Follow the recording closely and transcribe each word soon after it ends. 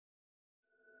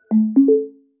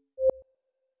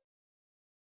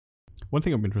one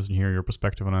thing I'm interested in hearing your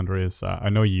perspective on, Andre, is I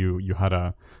know you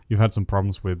had some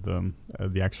problems with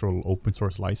the actual open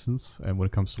source license, and when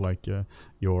it comes to like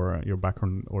your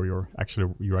background, or you're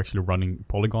actually running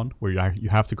Polygon, where you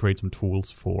have to create some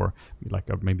tools for like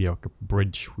maybe a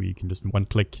bridge where you can just one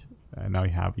click. And now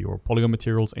you have your Polygon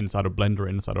materials inside of Blender,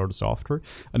 inside of the software.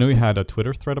 I know you had a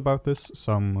Twitter thread about this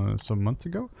some months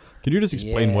ago. Can you just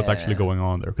explain what's actually going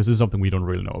on there? Because this is something we don't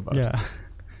really know about. Yeah.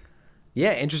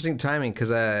 Yeah, interesting timing,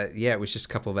 because it was just a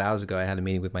couple of hours ago I had a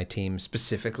meeting with my team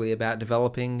specifically about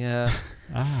developing,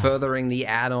 furthering the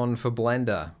add-on for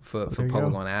Blender for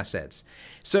Polygon assets.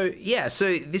 So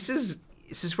this is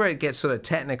where it gets sort of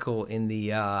technical in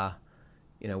the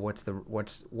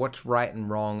what's right and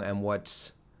wrong and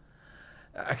what's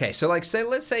okay. So like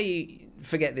let's say you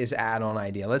forget this add-on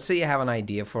idea. Let's say you have an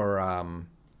idea for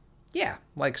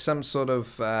like some sort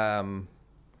of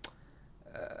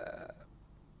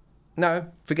no,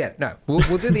 forget it. No,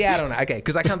 we'll do the add-on. Okay,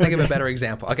 because I can't think of a better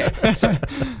example. Okay, so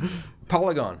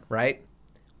Polygon, right?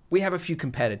 We have a few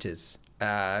competitors.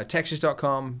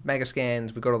 Textures.com,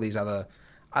 Megascans, we've got all these other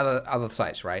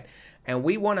sites, right? And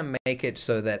we want to make it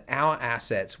so that our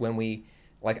assets, when we,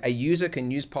 like a user can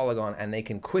use Polygon and they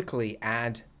can quickly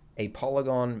add a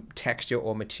Polygon texture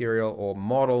or material or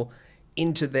model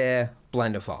into their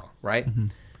Blender file, right? Mm-hmm.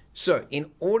 So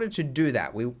in order to do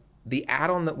that, the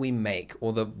add-on that we make,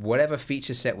 or the whatever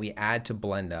feature set we add to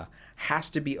Blender, has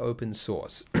to be open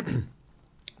source.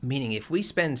 Meaning if we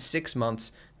spend 6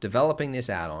 months developing this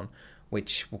add-on,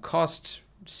 which will cost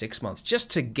 6 months just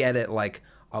to get it like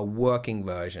a working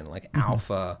version, like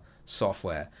alpha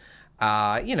software,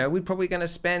 we're probably going to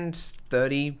spend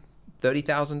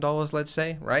 $30,000, let's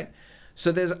say, right?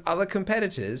 So there's other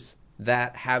competitors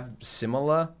that have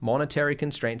similar monetary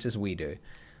constraints as we do.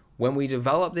 When we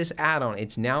develop this add-on,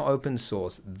 it's now open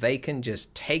source. They can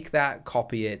just take that,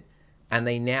 copy it, and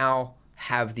they now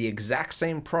have the exact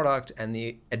same product and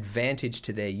the advantage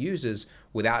to their users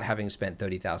without having spent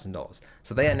 $30,000.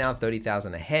 So they are now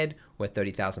 $30,000 ahead, we're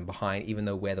 $30,000 behind, even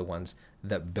though we're the ones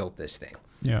that built this thing.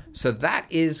 Yeah. So that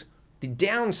is the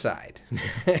downside.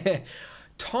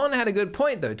 Ton had a good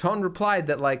point, though. Ton replied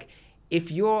that, like, if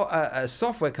you're a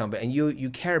software company and you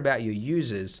care about your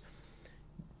users,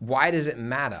 why does it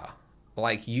matter?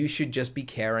 Like, you should just be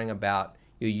caring about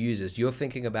your users. You're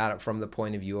thinking about it from the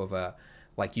point of view of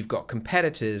you've got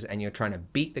competitors and you're trying to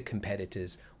beat the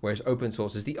competitors, whereas open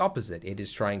source is the opposite. It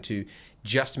is trying to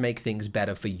just make things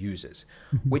better for users,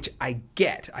 which I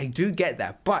do get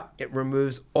that, but it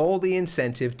removes all the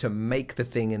incentive to make the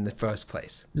thing in the first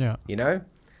place. Yeah. You know?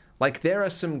 Like, there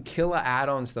are some killer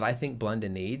add-ons that I think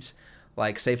Blender needs,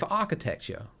 like, say, for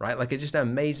architecture, right? Like, it's just an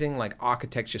amazing, like,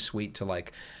 architecture suite to,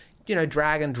 like,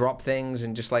 drag and drop things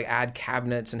and just, like, add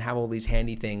cabinets and have all these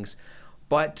handy things.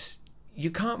 But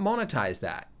you can't monetize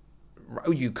that.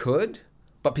 You could,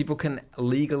 but people can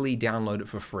legally download it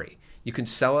for free. You can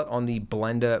sell it on the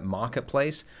Blender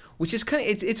marketplace, which is kind of,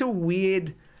 it's a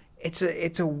weird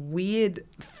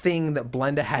thing that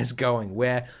Blender has going,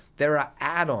 where there are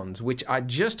add-ons which are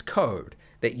just code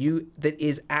that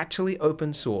is actually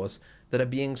open source that are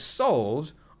being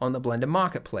sold on the Blender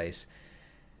marketplace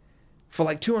for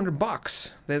like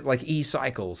 $200. There's like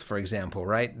eCycles, for example,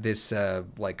 right? This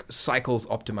like cycles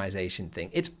optimization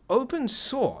thing. It's open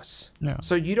source,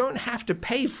 so you don't have to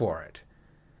pay for it,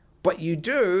 but you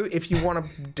do if you want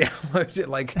to download it.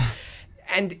 Like,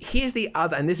 and here's the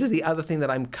other, and this is the other thing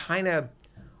that I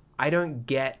don't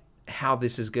get how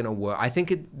this is going to work. I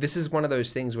think this is one of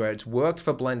those things where it's worked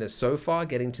for Blender so far,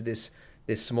 getting to this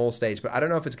small stage, but I don't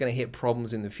know if it's going to hit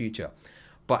problems in the future.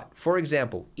 But for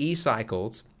example,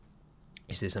 eCycles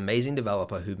is this amazing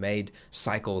developer who made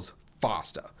cycles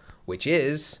faster, which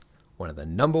is one of the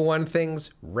number one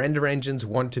things render engines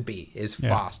want to be, is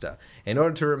faster. In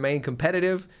order to remain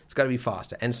competitive, it's got to be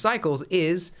faster. And Cycles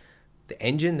is the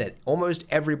engine that almost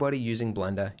everybody using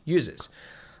Blender uses.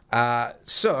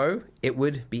 So it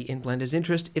would be in Blender's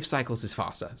interest if Cycles is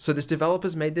faster. So this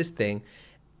developer's made this thing,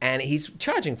 and he's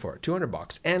charging for it,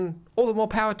 $200, and all the more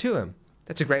power to him.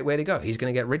 That's a great way to go. He's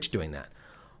going to get rich doing that.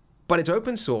 But it's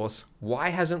open source. Why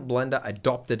hasn't Blender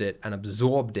adopted it and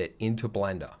absorbed it into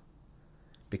Blender?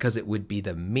 Because it would be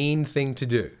the mean thing to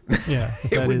do. Yeah,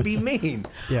 it would be mean,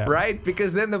 right?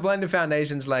 Because then the Blender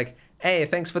Foundation's like, hey,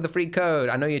 thanks for the free code.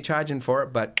 I know you're charging for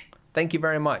it, but thank you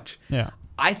very much. Yeah.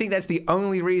 I think that's the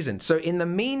only reason. So in the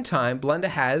meantime, Blender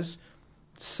has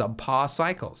subpar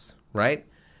cycles, right?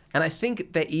 And I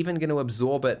think they're even going to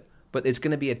absorb it, but it's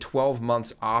going to be 12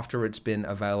 months after it's been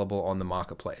available on the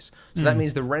marketplace. So that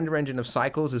means the render engine of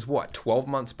Cycles is what, 12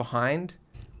 months behind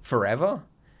forever?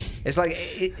 It's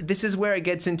like, this is where it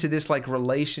gets into this like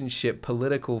relationship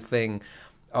political thing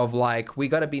of like, we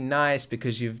got to be nice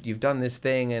because you've done this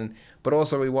thing, but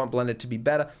also we want Blender to be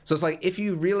better. So it's like, if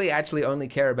you really actually only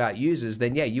care about users,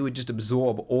 then yeah, you would just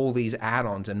absorb all these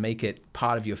add-ons and make it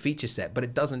part of your feature set, but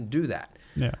it doesn't do that.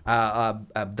 Yeah.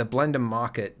 The Blender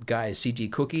Market guys,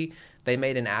 CG Cookie, they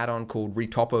made an add-on called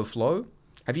Retopo Flow.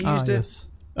 Have you used it? Yes.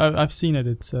 I've seen it.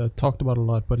 It's talked about a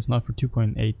lot, but it's not for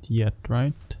 2.8 yet,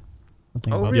 right?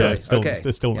 Oh, really? Yeah, it's still, Okay.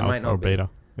 it's still It might alpha or not be. beta.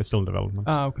 It's still in development.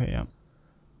 Okay, yeah.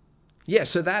 Yeah,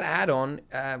 so that add-on,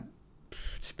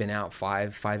 it's been out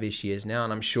five-ish years now,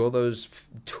 and I'm sure those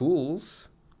tools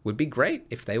would be great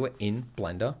if they were in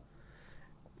Blender.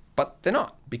 But they're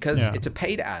not, because it's a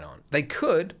paid add-on. They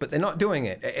could, but they're not doing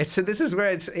it. So this is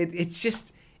where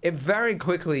it very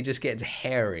quickly just gets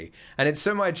hairy. And it's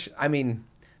so much, I mean,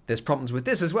 there's problems with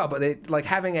this as well, but like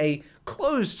having a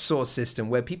closed source system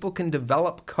where people can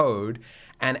develop code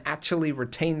and actually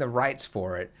retain the rights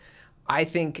for it, I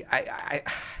think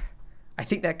I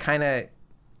think that kind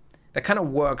of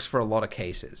works for a lot of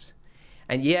cases.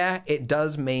 And yeah, it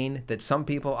does mean that some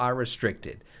people are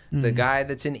restricted. Mm-hmm. The guy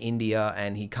that's in India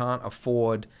and he can't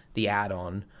afford the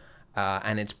add-on,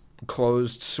 and it's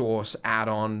closed source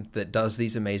add-on that does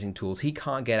these amazing tools, he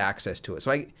can't get access to it.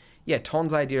 So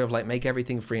Ton's idea of like make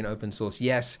everything free and open source,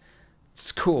 yes,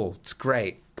 it's cool, it's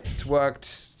great, it's worked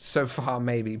so far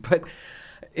maybe, but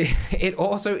it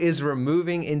also is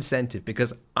removing incentive,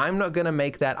 because I'm not going to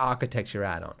make that architecture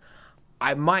add-on.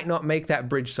 I might not make that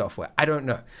bridge software. I don't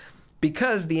know.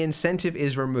 Because the incentive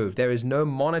is removed. There is no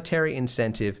monetary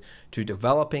incentive to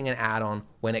developing an add-on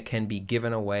when it can be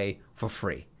given away for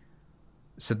free.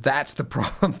 So that's the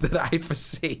problem that I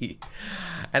foresee.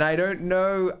 And I don't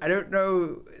know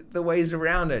the ways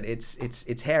around it.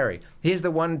 It's hairy. Here's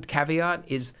the one caveat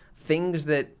is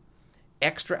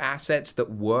extra assets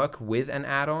that work with an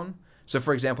add-on. So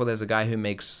for example, there's a guy who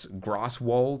makes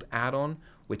Grasswold add-on,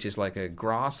 which is like a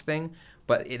grass thing,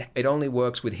 but it only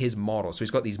works with his model. So he's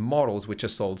got these models which are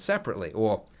sold separately,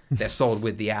 or they're sold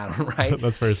with the add-on, right?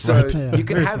 That's very smart. So Yeah, you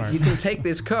very smart. you can take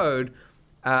this code,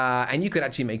 and you could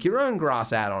actually make your own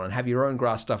grass add-on and have your own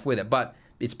grass stuff with it, but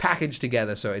it's packaged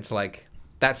together, so it's like,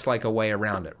 that's like a way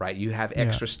around it, right? You have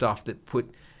extra stuff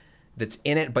that's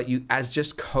in it, but you, as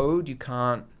just code, you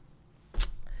can't.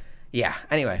 Yeah.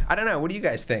 Anyway, I don't know. What do you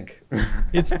guys think?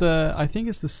 I think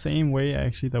it's the same way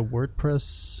actually that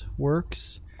WordPress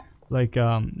works. Like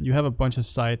you have a bunch of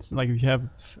sites, like if you have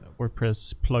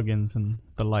WordPress plugins and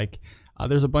the like,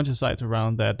 there's a bunch of sites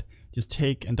around that just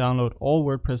take and download all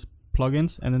WordPress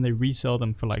plugins and then they resell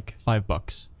them for like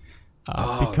 $5.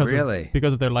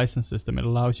 Because of their license system, it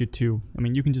allows you to, I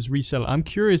mean, you can just resell. I'm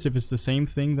curious if it's the same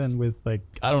thing then with like,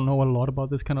 I don't know a lot about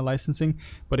this kind of licensing,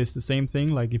 but it's the same thing.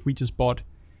 Like if we just bought,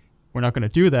 we're not going to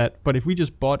do that, but if we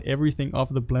just bought everything off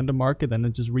the Blender market and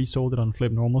then just resold it on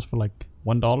Flip Normals for like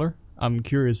 $1, I'm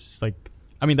curious, like,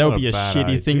 I mean, that would be a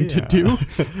shitty thing to do,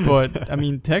 but I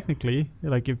mean, technically,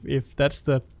 like if that's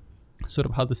the sort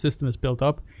of how the system is built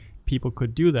up, people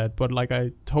could do that. But like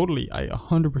I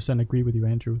 100% agree with you,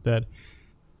 Andrew, that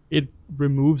it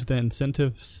removes the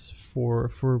incentives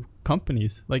for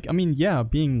companies. Like, I mean, yeah,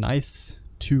 being nice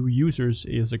to users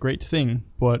is a great thing,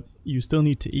 but you still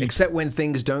need to eat. Except when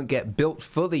things don't get built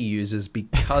for the users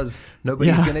because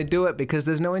nobody's going to do it because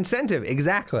there's no incentive.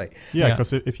 Exactly. Yeah,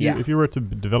 because if you were to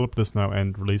develop this now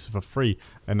and release it for free,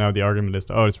 and now the argument is,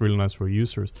 it's really nice for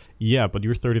users. Yeah, but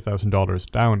you're $30,000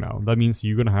 down now. That means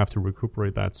you're gonna have to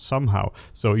recuperate that somehow.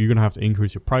 So you're gonna have to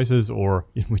increase your prices, or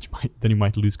then you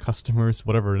might lose customers,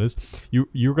 whatever it is.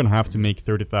 You're gonna have to make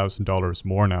 $30,000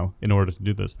 more now in order to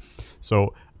do this.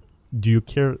 So do you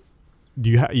care?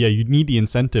 You need the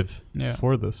incentive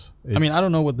for this. I mean, I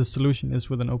don't know what the solution is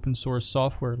with an open source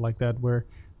software like that, where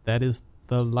that is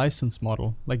the license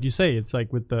model. Like you say, it's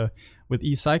like with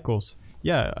eCycles.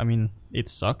 Yeah, I mean, it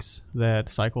sucks that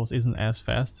Cycles isn't as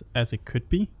fast as it could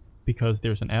be because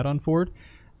there's an add-on for it.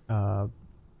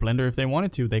 Blender, if they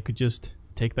wanted to, they could just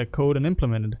take that code and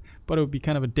implement it, but it would be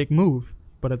kind of a dick move.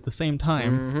 But at the same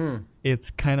time,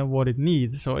 it's kind of what it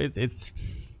needs. So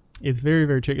it's very,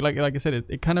 very tricky. Like I said,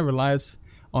 it kind of relies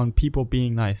on people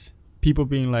being nice. People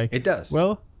being like, it does.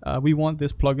 Well, we want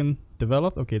this plugin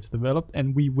developed. Okay, it's developed,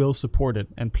 and we will support it.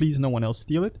 And please, no one else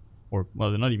steal it. Or,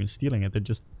 well, they're not even stealing it. They're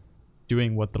just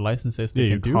doing what the license says they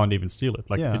can do. You can't even steal it.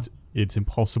 Like, it's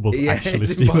impossible to actually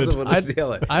it's steal impossible it. to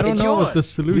steal it. I don't know what the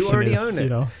solution is. You already own it. You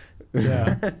know?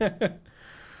 Yeah.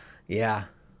 Yeah.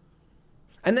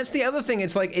 And that's the other thing.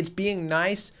 It's like, it's being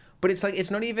nice, but it's like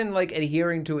it's not even like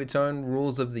adhering to its own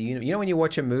rules of the universe. You know, when you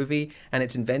watch a movie and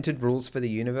it's invented rules for the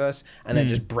universe and then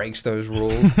just breaks those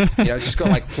rules, you know, it's just got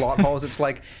like plot holes. It's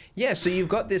like, yeah, so you've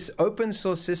got this open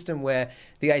source system where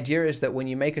the idea is that when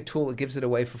you make a tool, it gives it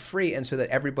away for free, and so that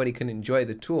everybody can enjoy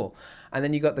the tool. And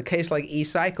then you got the case like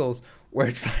eCycles, where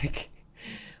it's like,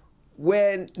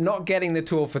 we're not getting the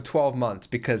tool for 12 months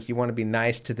because you want to be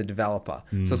nice to the developer.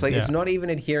 So it's like, it's not even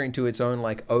adhering to its own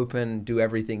like open, do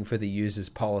everything for the users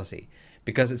policy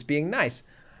because it's being nice.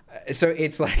 So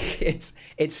it's like,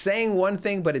 it's saying one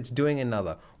thing, but it's doing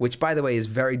another, which by the way is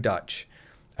very Dutch.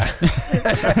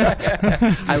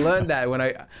 I learned that when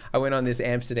I went on this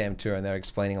Amsterdam tour, and they're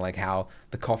explaining like how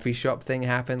the coffee shop thing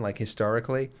happened, like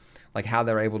historically, like how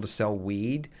they're able to sell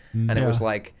weed. And it was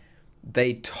like,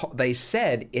 they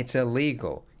said it's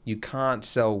illegal. You can't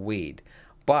sell weed.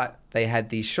 But they had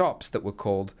these shops that were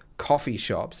called coffee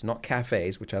shops, not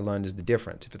cafes, which I learned is the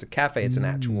difference. If it's a cafe, it's an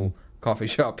actual coffee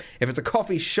shop. If it's a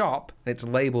coffee shop and it's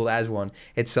labeled as one,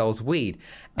 it sells weed.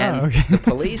 And the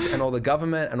police and all the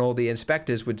government and all the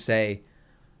inspectors would say,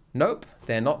 nope,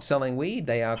 they're not selling weed.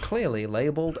 They are clearly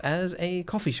labeled as a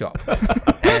coffee shop.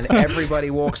 And everybody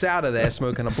walks out of there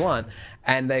smoking a blunt,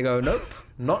 and they go, nope,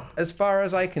 not as far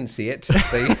as I can see it.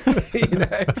 They, you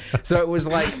know? So it was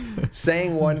like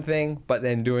saying one thing, but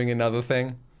then doing another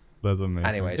thing. That's amazing.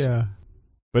 Anyways. Yeah.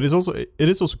 But it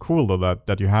is also cool though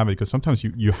that you have it, because sometimes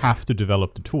you have to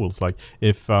develop the tools. Like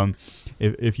if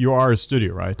you are a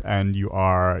studio, right, and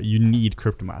you need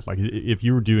Cryptomatte. Like if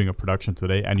you're doing a production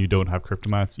today and you don't have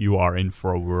Cryptomatte, you are in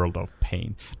for a world of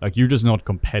pain. Like you're just not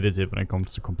competitive when it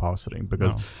comes to compositing,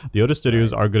 because the other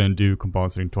studios are going to do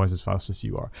compositing twice as fast as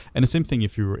you are. And the same thing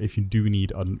if you do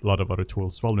need a lot of other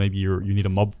tools as well. Maybe you need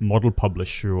a model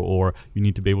publisher, or you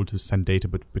need to be able to send data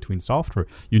between software.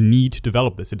 You need to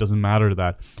develop this. It doesn't matter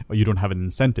that you don't have an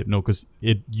incentive. No, because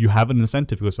you have an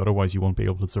incentive, because otherwise you won't be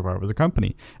able to survive as a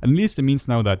company. And at least it means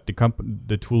now that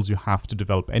the tools you have to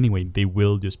develop anyway, they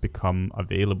will just become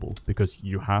available because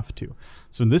you have to.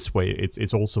 So in this way,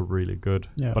 it's also really good.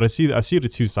 Yeah. But I see the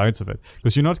two sides of it,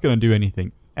 because you're not going to do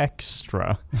anything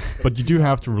extra, but you do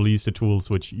have to release the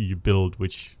tools which you build,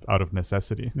 which out of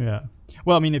necessity. Yeah.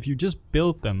 Well, I mean, if you just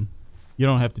build them, you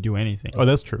don't have to do anything. Oh,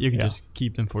 that's true. You can just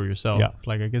keep them for yourself. Yeah.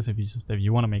 Like, I guess if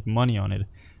you want to make money on it,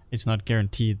 it's not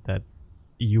guaranteed that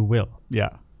you will. Yeah.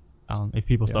 If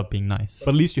people stop being nice.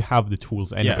 But at least you have the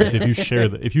tools anyways. If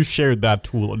you share that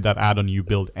tool, that add-on you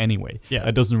build anyway,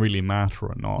 it doesn't really matter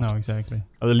or not. No, exactly.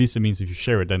 At least it means if you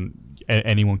share it, then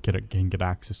anyone can get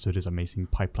access to this amazing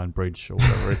pipeline bridge or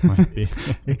whatever it might be.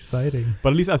 Exciting.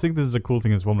 But at least I think this is a cool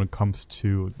thing as well when it comes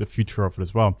to the future of it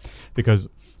as well, because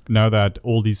now that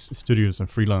all these studios and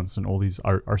freelance and all these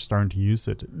are starting to use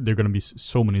it, there are going to be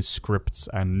so many scripts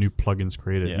and new plugins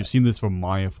created. You've seen this for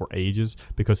Maya for ages,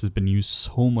 because it's been used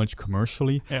so much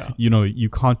commercially. You know, you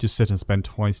can't just sit and spend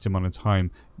twice the amount of time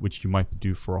which you might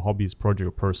do for a hobbyist project or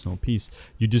personal piece.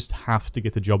 You just have to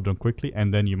get the job done quickly,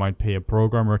 and then you might pay a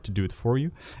programmer to do it for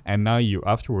you. And now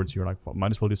afterwards you're like, well,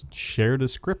 might as well just share the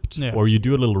script, or you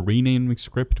do a little renaming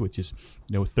script, which is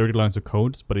 30 lines of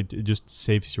codes, but it just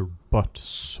saves your butt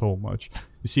so much.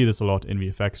 You see this a lot in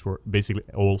VFX, where basically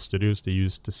all studios, they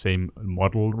use the same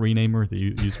model renamer.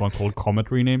 They use one called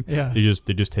Comet Rename. They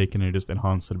just take it and just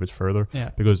enhance it a bit further,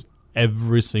 because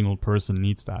every single person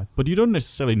needs that. But you don't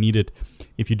necessarily need it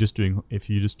if you're just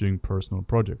doing personal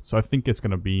projects. So I think it's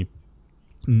going to be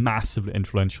massively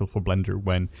influential for Blender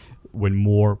when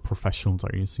more professionals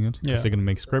are using it. Because they're going to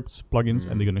make scripts, plugins,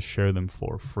 and they're going to share them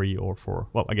for free, or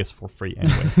I guess for free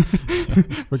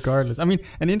anyway. Regardless. I mean,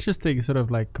 an interesting sort of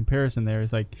like comparison there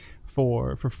is like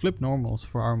for Flip Normals,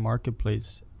 for our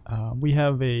marketplace, we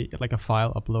have a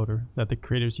file uploader that the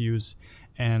creators use,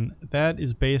 and that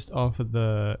is based off of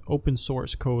the open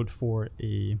source code for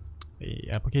a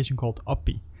application called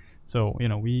Uppy. So,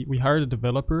 we hired a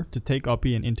developer to take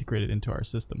Uppy and integrate it into our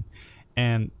system.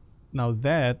 And now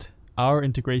that our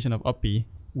integration of Uppy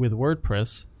with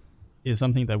WordPress is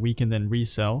something that we can then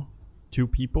resell to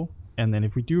people. And then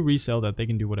if we do resell that, they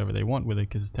can do whatever they want with it,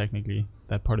 because it's technically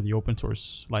that part of the open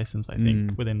source license, I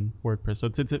think, within WordPress. So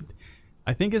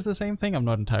I think it's the same thing. I'm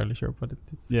not entirely sure, but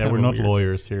it's we're not weird.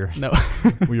 Lawyers here. No.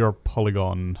 We are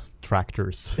Polygon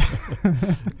tractors.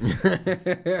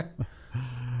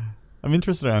 I'm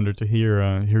interested, Andrew, to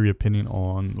hear your opinion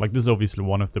on, like, this is obviously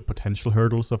one of the potential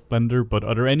hurdles of Blender, but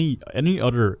are there any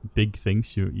other big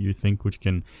things you think which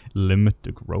can limit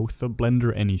the growth of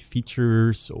Blender? Any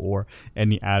features or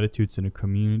any attitudes in the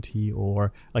community,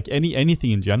 or like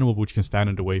anything in general which can stand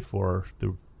in the way for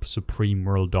the supreme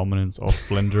world dominance of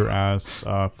Blender as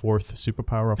fourth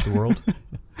superpower of the world?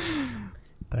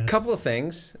 A couple of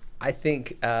things. I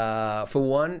think for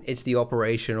one, it's the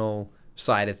operational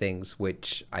side of things,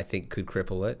 which I think could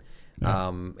cripple it.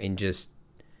 In just,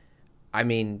 I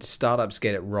mean, startups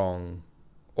get it wrong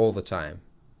all the time.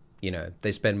 You know,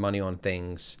 they spend money on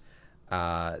things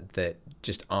that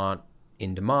just aren't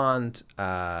in demand,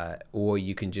 or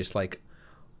you can just like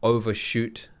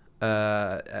overshoot.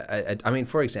 I mean,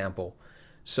 for example,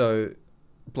 so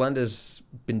Blender's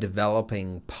been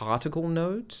developing particle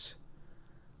nodes.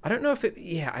 I don't know if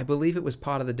I believe it was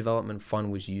part of the development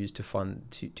fund was used to fund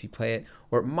to play it,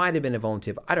 or it might have been a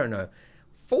volunteer, but I don't know.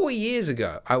 4 years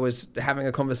ago, I was having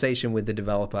a conversation with the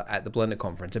developer at the Blender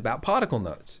conference about particle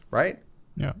nodes, right?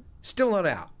 Yeah. Still not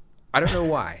out. I don't know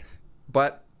why,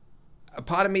 but a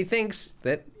part of me thinks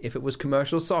that if it was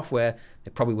commercial software,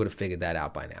 they probably would have figured that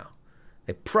out by now.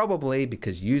 They probably,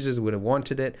 because users would have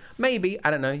wanted it. Maybe,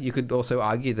 I don't know. You could also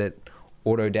argue that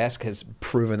Autodesk has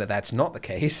proven that that's not the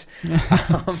case.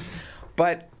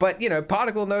 But you know,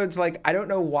 particle nodes, like, I don't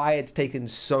know why it's taken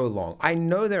so long. I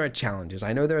know there are challenges.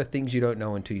 I know there are things you don't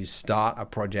know until you start a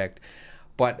project.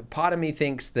 But part of me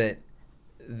thinks that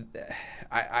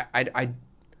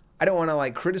I don't want to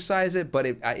like criticize it, but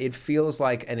it feels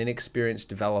like an inexperienced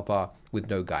developer with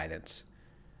no guidance.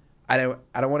 I don't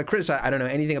want to criticize. I don't know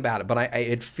anything about it, but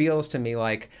it feels to me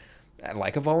like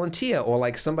a volunteer or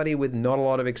like somebody with not a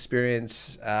lot of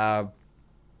experience.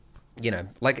 You know,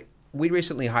 like we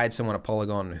recently hired someone at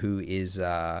Polygon who is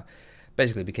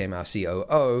basically became our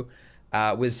COO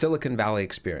with Silicon Valley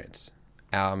experience.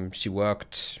 She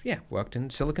worked in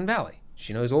Silicon Valley.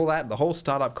 She knows all that, the whole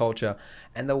startup culture,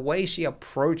 and the way she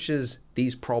approaches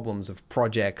these problems of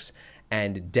projects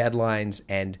and deadlines,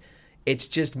 and it's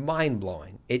just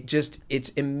mind-blowing. It's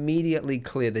immediately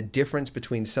clear the difference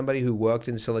between somebody who worked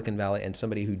in Silicon Valley and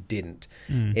somebody who didn't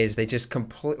is they just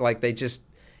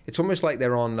it's almost like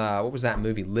they're on what was that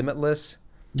movie, Limitless?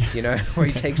 You know, where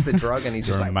he takes the drug and he's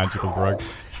just like a magical drug.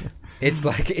 It's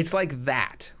like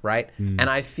that, right? And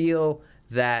I feel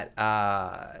that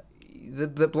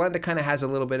the Blender kind of has a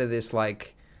little bit of this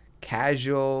like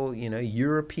casual, you know,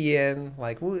 European,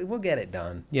 like we'll get it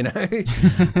done, you know.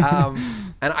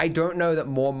 And I don't know that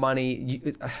more money,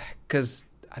 because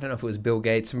I don't know if it was Bill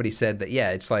Gates, somebody said that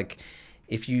it's like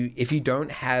if you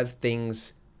don't have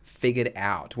things figured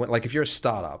out, like if you're a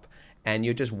startup and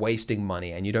you're just wasting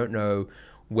money and you don't know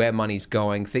where money's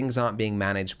going, things aren't being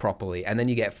managed properly, and then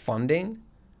you get funding,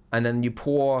 and then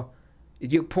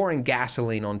you're pouring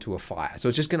gasoline onto a fire, so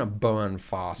it's just going to burn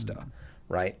faster,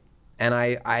 right? And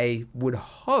I would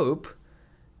hope,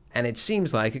 and it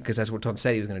seems like it because that's what Todd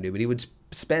said he was going to do, but he would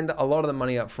spend a lot of the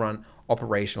money up front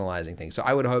operationalizing things. So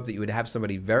I would hope that you would have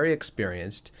somebody very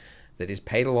experienced that is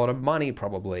paid a lot of money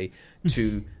probably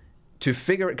to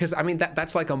figure it, because I mean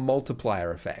that's like a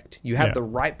multiplier effect. You have the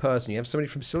right person. You have somebody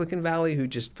from Silicon Valley who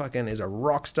just fucking is a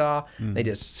rock star. They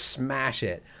just smash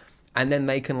it. And then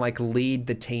they can like lead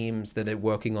the teams that are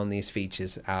working on these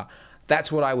features.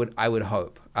 That's what I would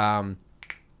hope.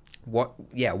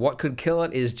 What could kill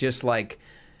it is just like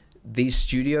these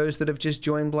studios that have just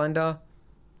joined Blender.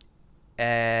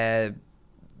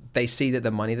 They see that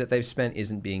the money that they've spent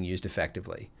isn't being used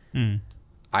effectively.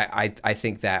 I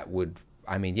think that would.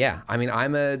 I mean,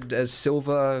 I'm a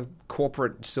silver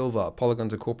corporate silver.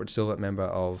 Polygon's a corporate silver member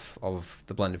of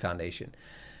the Blender Foundation.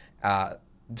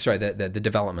 Sorry, the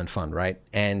development fund, right?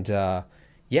 And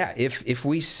if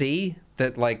we see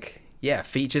that like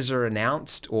features are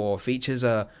announced or features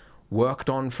are worked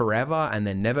on forever and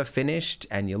they're never finished,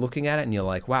 and you're looking at it and you're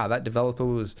like, wow, that developer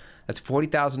that's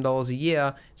 $40,000 a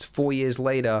year. It's 4 years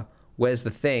later. Where's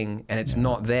the thing? And it's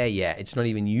not there yet. It's not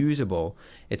even usable.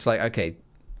 It's like, okay,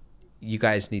 you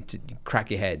guys need to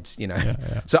crack your heads, you know?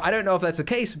 So I don't know if that's the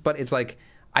case, but it's like,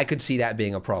 I could see that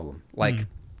being a problem. Like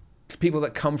people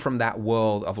that come from that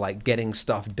world of like getting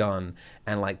stuff done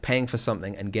and like paying for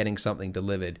something and getting something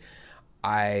delivered,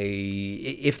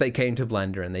 if they came to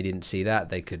Blender and they didn't see that,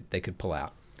 they could pull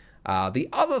out. The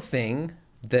other thing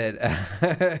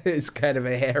that is kind of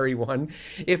a hairy one,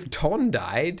 if Ton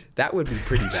died, that would be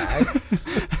pretty bad.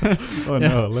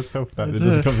 No, let's hope that it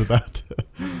doesn't come to that.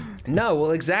 No, well,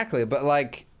 exactly. But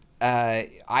like,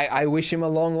 I wish him a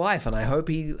long life, and I hope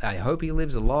he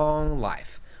lives a long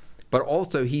life. But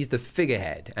also, he's the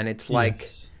figurehead, and it's like,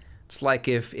 it's like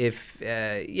if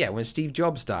when Steve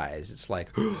Jobs dies, it's like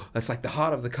that's like the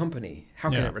heart of the company. How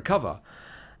can it recover?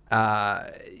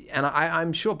 And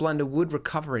I'm sure Blender would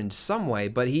recover in some way,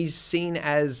 but he's seen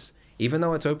as, even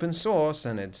though it's open source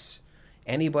and it's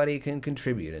anybody can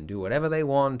contribute and do whatever they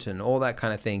want and all that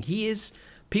kind of thing,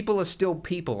 people are still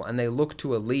people, and they look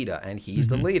to a leader, and he's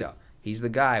the leader. He's the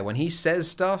guy. When he says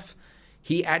stuff,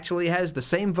 he actually has the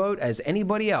same vote as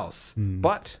anybody else.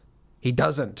 But He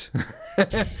doesn't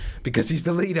because he's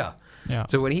the leader. Yeah.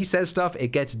 So when he says stuff, it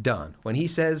gets done. When he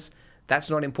says that's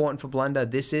not important for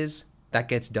Blender, that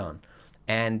gets done.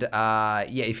 And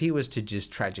if he was to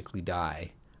just tragically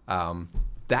die,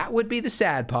 that would be the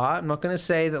sad part. I'm not going to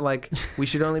say that like we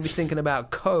should only be thinking about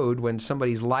code when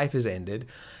somebody's life is ended.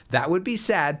 That would be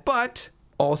sad, but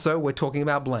also we're talking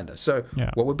about Blender. So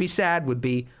what would be sad would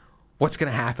be what's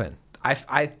going to happen.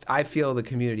 I feel the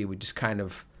community would just kind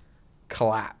of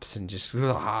collapse and just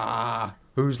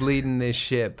who's leading this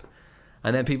ship,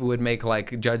 and then people would make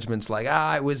like judgments like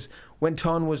it was when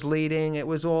Ton was leading, it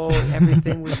was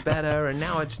everything was better, and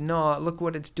now it's not, look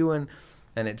what it's doing.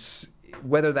 And it's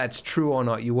whether that's true or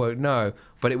not you won't know,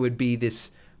 but it would be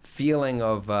this feeling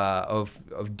of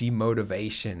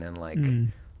demotivation and like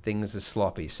things are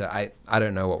sloppy. So I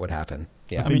don't know what would happen.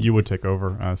 I think you would take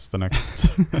over as the next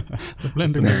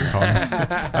the next Ton.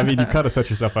 I mean, you kind of set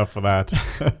yourself up for that.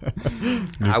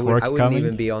 I wouldn't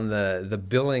even be on the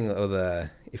billing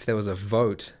or if there was a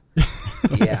vote.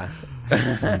 Yeah.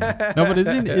 No, but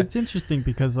it's interesting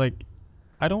because like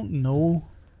I don't know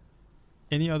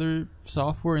any other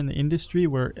software in the industry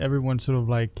where everyone sort of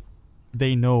like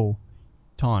they know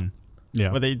Ton. Yeah.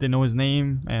 But they know his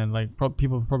name, and like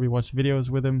people probably watch videos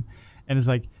with him. And it's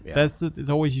like it's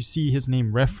always you see his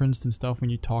name referenced and stuff when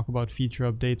you talk about feature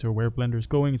updates or where Blender is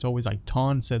going. It's always like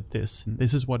Ton said this.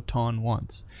 This is what Ton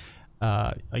wants.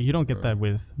 You don't get that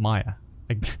with Maya.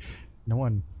 Like no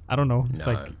one. I don't know. It's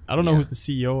like I don't know who's the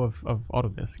CEO of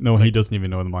Autodesk. No, like, he doesn't even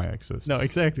know the Maya exists. No,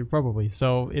 exactly, probably.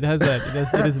 So it has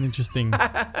that. It is an interesting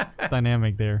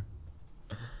dynamic there.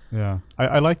 Yeah,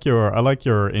 I like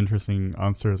your interesting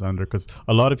answers, Andrew, because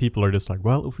a lot of people are just like,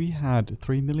 well, if we had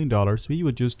 $3 million, we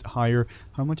would just hire,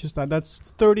 how much is that?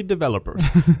 That's 30 developers.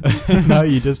 Now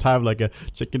you just have like a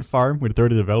chicken farm with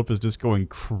 30 developers just going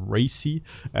crazy,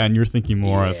 and you're thinking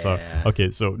more as okay,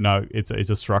 so now it's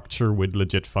a structure with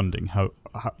legit funding. How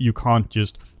you can't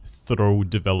just throw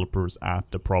developers at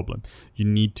the problem. You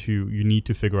need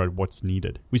to figure out what's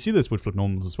needed. We see this with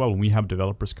FlipNormals as well. When we have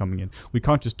developers coming in, we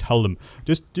can't just tell them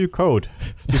just do code,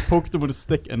 just poke them with a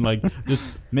stick and like just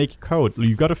make code.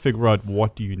 You got to figure out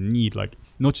what do you need, like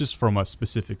not just from a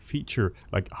specific feature,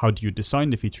 like how do you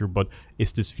design the feature, but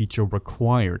is this feature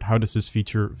required? How does this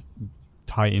feature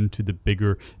tie into the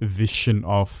bigger vision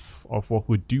of what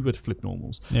we do at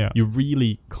FlipNormals? Yeah. You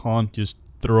really can't just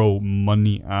throw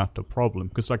money at the problem,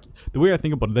 because like the way I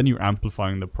think about it, then you're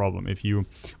amplifying the problem. You're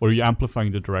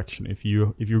amplifying the direction. If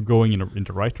you're going in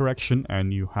the right direction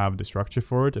and you have the structure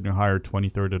for it and you hire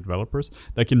 20-30 developers,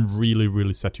 that can really,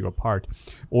 really set you apart.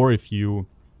 Or if you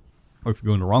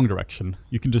go in the wrong direction,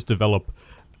 you can just develop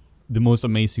the most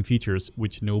amazing features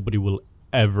which nobody will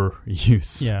ever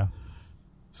use. Yeah.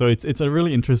 So it's a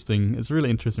really interesting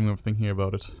way of thinking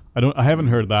about it. I haven't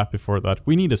heard that before. That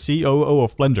we need a COO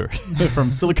of Blender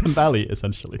from Silicon Valley,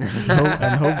 essentially.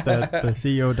 and hope that the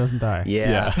CEO doesn't die.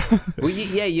 Yeah. Well,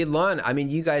 you learn. I mean,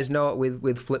 you guys know it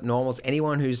with FlipNormals.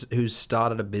 Anyone who's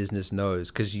started a business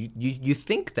knows, because you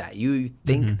think that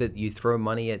that you throw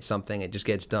money at something, it just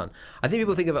gets done. I think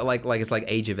people think of it like it's like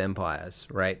Age of Empires,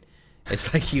 right?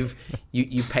 It's like you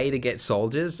pay to get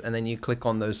soldiers, and then you click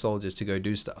on those soldiers to go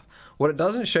do stuff. What it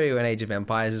doesn't show you in Age of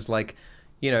Empires is like,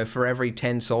 for every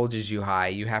 10 soldiers you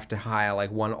hire, you have to hire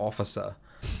like one officer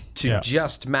to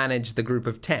just manage the group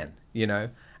of 10,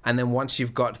 And then once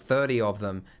you've got 30 of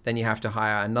them, then you have to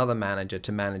hire another manager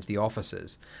to manage the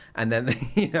officers. And then,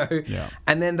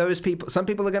 and then those people, some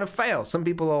people are going to fail. Some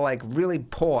people are like really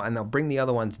poor, and they'll bring the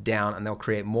other ones down, and they'll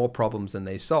create more problems than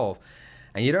they solve.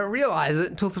 And you don't realize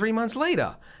it until 3 months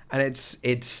later. And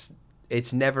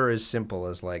it's never as simple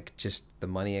as like just the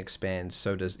money expands,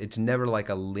 so does it's never like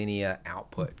a linear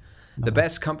output. No. The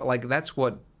best company, like that's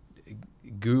what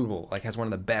Google like has one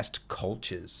of the best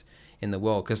cultures in the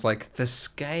world, because like the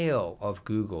scale of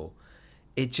Google,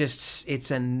 I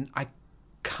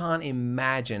can't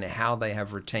imagine how they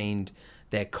have retained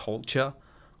their culture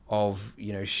of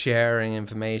sharing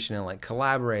information and like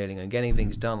collaborating and getting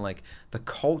things done. Like the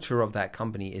culture of that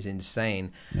company is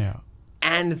insane. Yeah.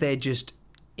 And they're just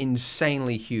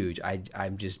insanely huge.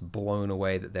 I'm just blown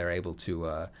away that they're able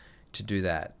to do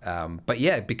that. But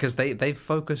yeah, because they've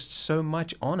focused so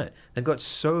much on it. They've got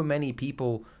so many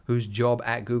people whose job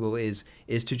at Google is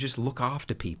to just look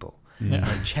after people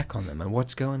and check on them and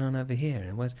what's going on over here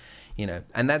and what's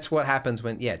and that's what happens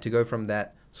when to go from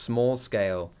that small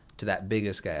scale to that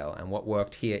bigger scale, and what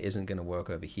worked here isn't going to work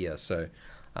over here. So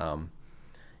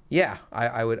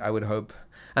I would hope,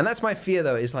 and that's my fear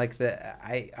though, is like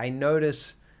I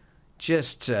notice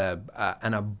just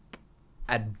an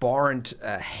abhorrent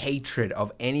hatred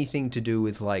of anything to do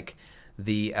with like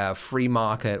the free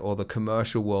market or the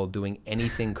commercial world doing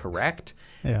anything correct.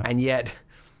 Yeah. And yet,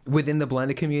 within the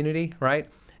Blender community, right?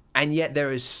 And yet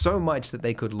there is so much that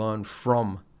they could learn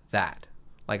from that.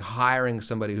 Like hiring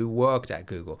somebody who worked at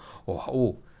Google,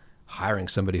 or hiring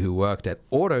somebody who worked at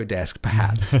Autodesk,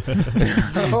 perhaps.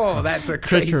 Oh, that's a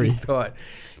crazy Treachery. thought.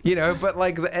 You know, but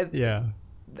like, Yeah.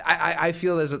 I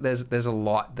feel there's a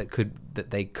lot that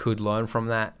they could learn from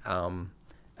that, and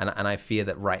I fear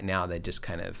that right now they just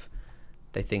kind of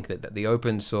they think that the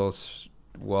open source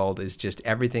world is just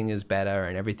everything is better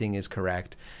and everything is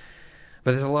correct,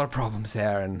 but there's a lot of problems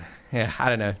there, and yeah, I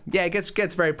don't know. Yeah, it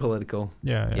gets very political.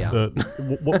 Yeah.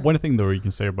 One thing though you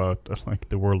can say about like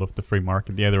the world of the free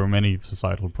market, yeah, there are many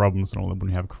societal problems and all that when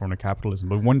you have crony capitalism.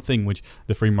 But one thing which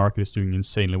the free market is doing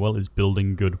insanely well is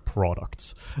building good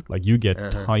products. Like you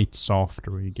get tight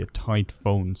software, you get tight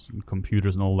phones and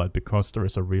computers and all that because there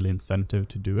is a real incentive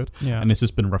to do it. Yeah. And it's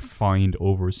just been refined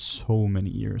over so many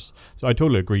years. So I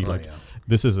totally agree.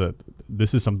 This is an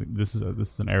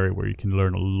area where you can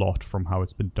learn a lot from how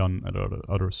it's been done at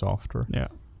other software. Yeah,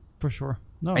 for sure.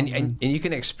 No, And you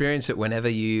can experience it whenever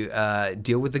you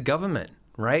deal with the government,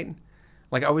 right?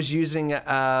 Like I was using,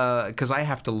 because I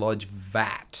have to lodge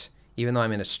VAT. Even though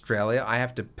I'm in Australia, I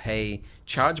have to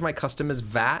charge my customers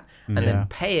VAT and then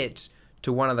pay it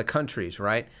to one of the countries,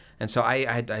 right? And so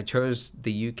I chose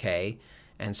the UK.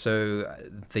 And so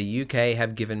the UK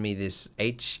have given me this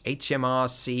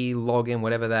HMRC login,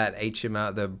 whatever that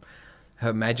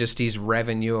Her Majesty's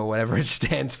Revenue or whatever it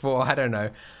stands for. I don't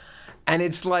know. And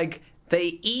it's like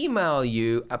they email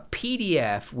you a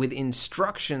PDF with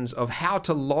instructions of how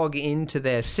to log into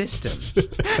their system,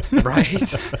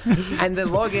 right? And the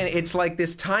login, it's like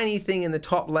this tiny thing in the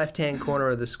top left-hand corner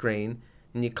of the screen,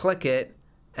 and you click it,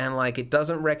 and like it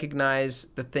doesn't recognize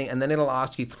the thing, and then it'll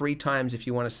ask you 3 times if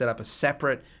you want to set up a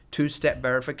separate 2-step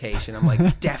verification. I'm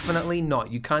like, definitely not.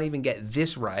 You can't even get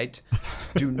this right.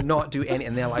 Do not do any.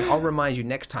 And they're like, I'll remind you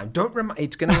next time. Don't remind.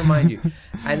 It's going to remind you.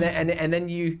 And then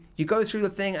you go through the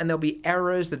thing, and there'll be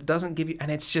errors that it doesn't give you. And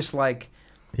it's just like,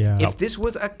 if this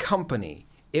was a company,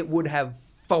 it would have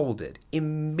folded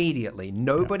immediately.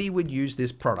 Nobody would use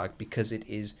this product because it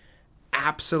is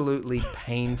absolutely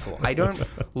painful. I don't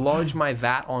lodge my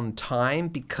VAT on time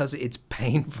because it's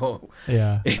painful.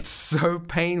 Yeah. It's so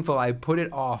painful. I put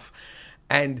it off.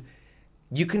 And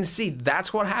you can see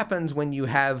that's what happens when you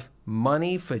have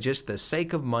money for just the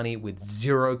sake of money with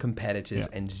zero competitors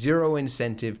and zero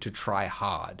incentive to try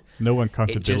hard. No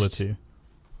accountability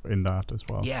in that as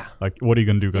well. Yeah. Like, what are you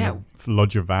going to do? Going to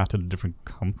lodge your VAT at a different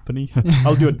company?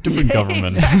 I'll do a different government.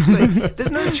 Exactly.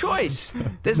 There's no choice.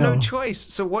 There's no choice.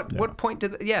 So what point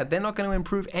they're not going to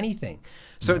improve anything.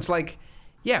 So it's like,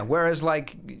 whereas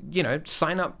like,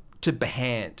 sign up to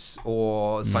Behance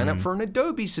or sign up for an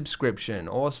Adobe subscription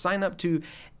or sign up to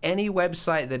any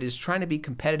website that is trying to be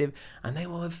competitive, and they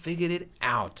will have figured it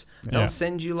out. They'll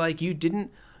send you like,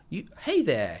 hey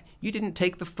there, you didn't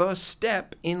take the first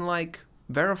step in like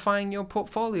verifying your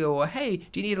portfolio, or hey,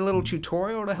 do you need a little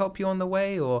tutorial to help you on the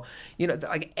way, or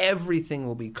like everything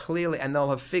will be clearly, and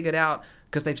they'll have figured out,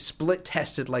 because they've split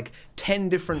tested like 10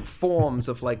 different forms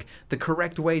of like the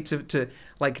correct way to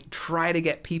like try to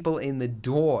get people in the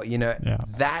door.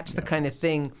 That's the kind of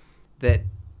thing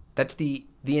that's the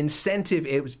incentive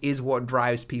is what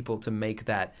drives people to make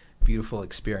that beautiful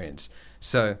experience.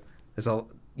 So there's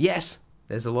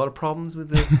a lot of problems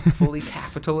with the fully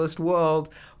capitalist world,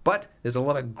 but there's a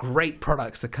lot of great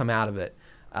products that come out of it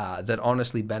that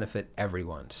honestly benefit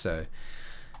everyone. So,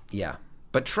 yeah.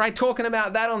 But try talking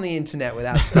about that on the internet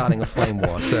without starting a flame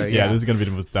war. So this is going to be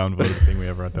the most downvoted thing we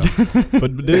ever had done.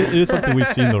 But it is something we've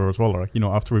seen though as well. Like,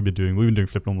 after we've been doing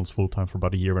Flip Normals full time for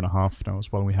about a year and a half now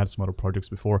as well. And we had some other projects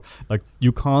before. Like,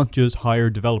 you can't just hire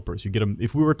developers.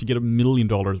 If we were to get $1 million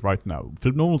right now,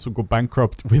 Flip Normals would go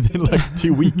bankrupt within like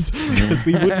 2 weeks because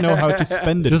we wouldn't know how to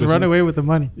spend it. Just run away with the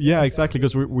money. Yeah, exactly.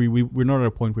 Because we're not at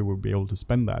a point where we'll be able to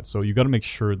spend that. So you got to make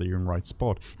sure that you're in the right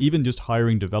spot. Even just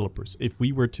hiring developers. If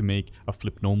we were to make a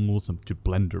Flip Normals and to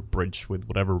Blender Bridge with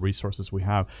whatever resources we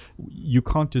have, you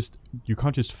can't just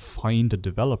find a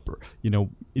developer.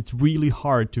 It's really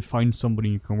hard to find somebody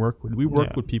you can work with. We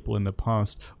worked with people in the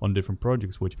past on different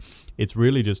projects, which it's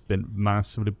really just been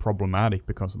massively problematic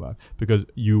because of that. Because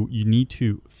you need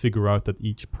to figure out that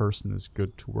each person is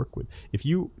good to work with. If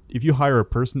you hire a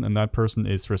person and that person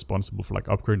is responsible for like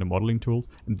upgrading the modeling tools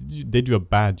and they do a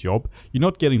bad job, you're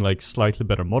not getting like slightly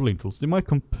better modeling tools. They might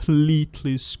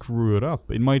completely screw it up. up.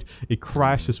 It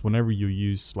crashes whenever you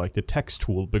use like the text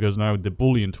tool, because now the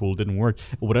Boolean tool didn't work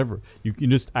or whatever. You can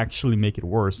just actually make it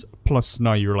worse. Plus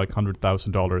now you're like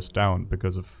 $100,000 down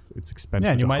because of it's expensive.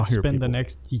 Yeah, and you to might hire spend the people.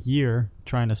 next year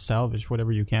trying to salvage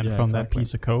whatever you can Yeah, from that exactly.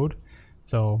 piece of code.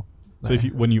 So if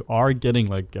when you are getting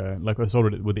like I saw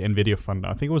it with the NVIDIA fund,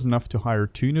 I think it was enough to hire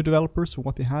 2 new developers for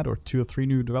what they had, or 2 or 3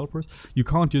 new developers. You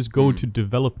can't just go to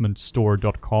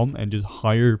developmentstore.com and just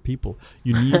hire people.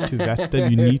 You need to vet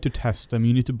them, you need to test them,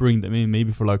 you need to bring them in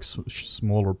maybe for like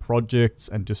smaller projects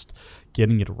and just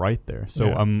getting it right there. So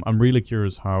Yeah. I'm really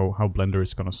curious how Blender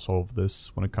is going to solve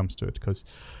this when it comes to it, because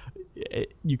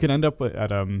you can end up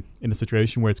at in a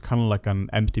situation where it's kind of like an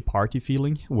empty party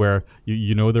feeling, where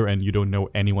you know there and you don't know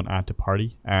anyone at the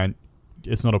party, and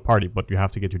it's not a party, but you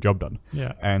have to get your job done.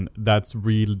 yeah. And that's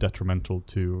really detrimental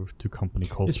to company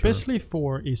culture. Especially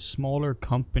for a smaller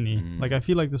company. Like, I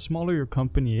feel like the smaller your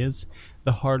company is,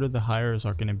 the harder the hires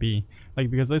are going to be. Like,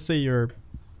 because let's say you're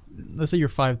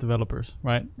 5 developers,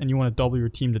 right? And you want to double your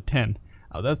team to 10.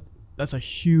 That's a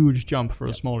huge jump for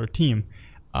a smaller team.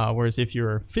 Whereas if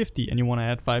you're 50 and you want to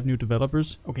add 5 new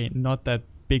developers, okay, not that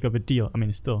big of a deal. I mean,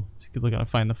 it's still got to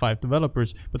find the 5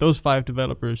 developers, but those 5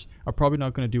 developers are probably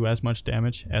not going to do as much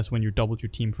damage as when you doubled your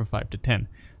team from 5 to 10.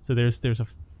 So there's a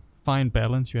fine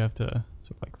balance you have to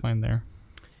sort of like find there.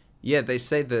 Yeah, they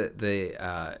say the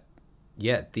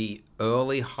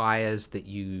early hires that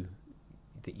you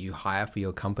hire for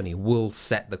your company will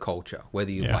set the culture,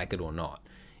 whether you Yeah. like it or not.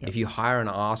 If you hire an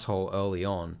asshole early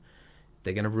on,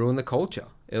 they're going to ruin the culture.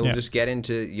 It'll just get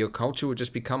into your culture will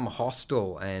just become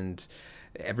hostile and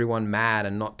everyone mad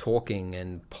and not talking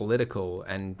and political,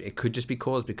 and it could just be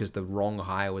caused because the wrong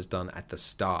hire was done at the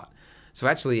start. So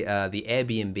actually, the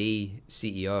Airbnb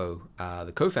CEO,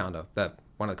 the co-founder,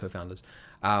 one of the co-founders,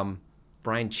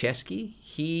 Brian Chesky,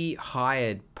 he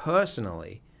hired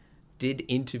personally, did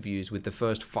interviews with the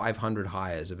first 500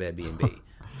 hires of Airbnb.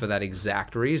 For that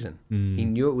exact reason. He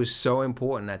knew it was so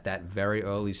important at that very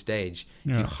early stage.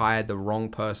 If you hired the wrong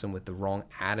person with the wrong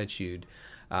attitude,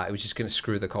 it was just going to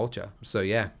screw the culture. So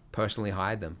yeah, personally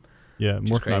hired them. Yeah, is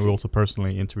Morten and I crazy. will also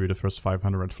personally interview the first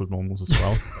 500 at Flip Normals as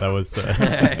well. That was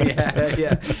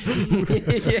yeah.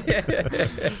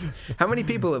 How many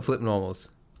people at Flip Normals?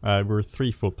 we're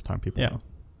 3 full-time people Yeah. now,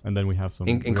 and then we have some,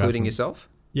 we have Including some- yourself?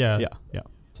 Yeah. Yeah.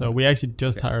 So we actually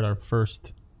just hired our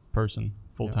first person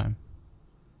full-time.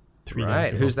 3 days Right.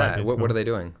 ago, Who's 5 that? days What ago. are they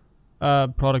doing?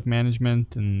 Product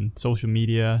management and social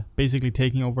media, basically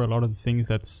taking over a lot of the things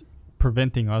that's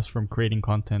preventing us from creating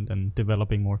content and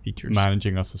developing more features.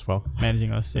 managing us as well.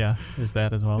 Managing us, yeah, there's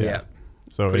that as well. Yeah.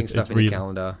 So Putting it's stuff in really, your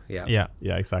calendar. Yeah. Yeah,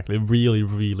 yeah, exactly. Really,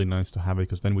 really nice to have it,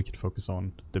 because then we can focus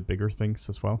on the bigger things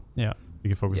as well. yeah. We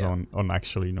can focus Yeah. on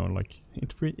actually, like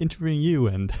interviewing you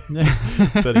and Yeah.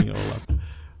 setting it all up.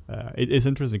 It's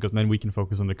interesting because then we can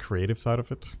focus on the creative side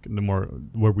of it. The more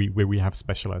where we have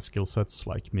specialized skill sets,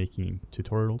 like making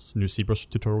tutorials. New ZBrush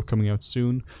tutorial coming out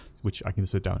soon, which I can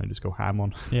sit down and just go ham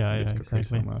on. Yeah, Just yeah, go crazy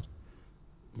exactly. on that.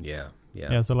 Yeah.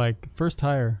 Yeah, so like first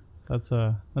hire, that's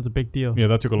a big deal. Yeah,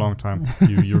 that took a long time.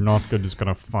 You're not just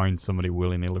gonna find somebody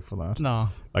willy-nilly for that. No.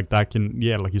 Like that can,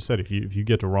 yeah, like you said, if you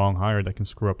get the wrong hire, that can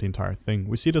screw up the entire thing.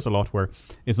 We see this a lot where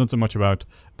it's not so much about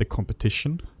the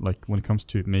competition. Like when it comes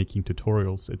to making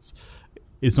tutorials,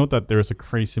 it's not that there's a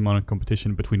crazy amount of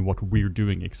competition between what we're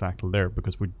doing exactly there,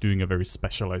 because we're doing a very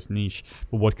specialized niche.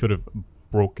 But what could have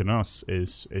broken us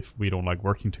is if we don't like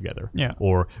working together, Yeah.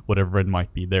 or whatever it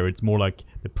might be there. It's more like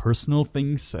the personal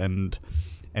things, and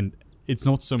it's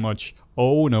not so much,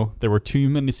 oh no, there were too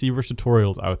many ZBrush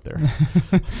tutorials out there.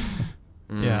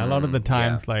 Yeah, a lot of the Mm,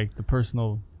 times, like the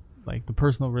personal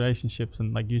relationships,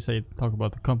 and like you say, talk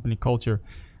about the company culture,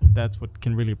 that's what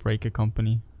can really break a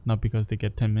company. Not because they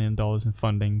get $10 million in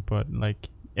funding, but like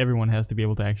everyone has to be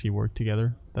able to actually work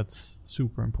together. That's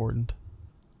super important.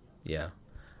 Yeah.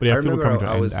 But yeah, I I feel we're remember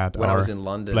coming to end at when I our was in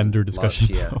London Blender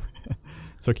discussion. last year.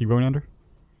 So keep going, Under.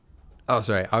 Oh,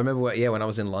 sorry. I remember when I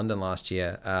was in London last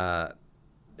year,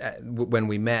 when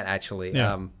we met, actually,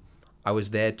 Yeah. I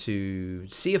was there to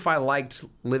see if I liked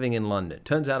living in London.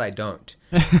 Turns out I don't.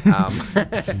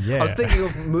 I was thinking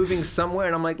of moving somewhere,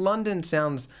 and I'm like, London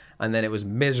sounds... And then it was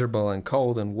miserable and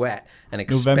cold and wet and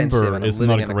expensive, November and I'm is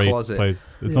living not a in a great closet. place.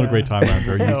 It's not a great Yeah. time,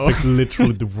 Andrew. You No. picked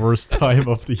literally the worst time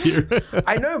of the year.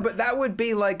 I know, but that would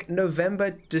be like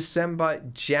November, December,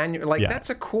 January. Like, Yeah. that's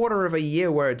a quarter of a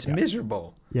year where it's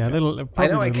miserable. Yeah, I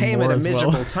know I came at a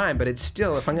miserable time, but it's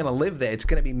still, if I'm going to live there, it's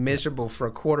going to be miserable for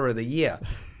a quarter of the year.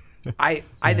 I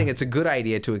think it's a good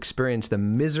idea to experience the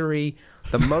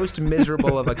most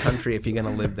miserable of a country if you're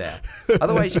going to live there.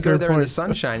 Otherwise, you go there in the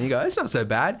sunshine, you go, it's not so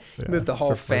bad. You move the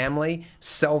whole family,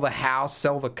 sell the house,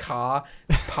 sell the car,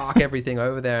 park everything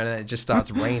over there, and then it just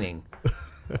starts raining.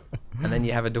 And then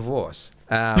you have a divorce.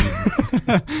 No,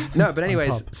 but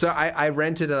anyways, so I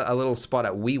rented a little spot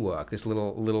at WeWork, this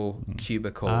little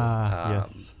cubicle.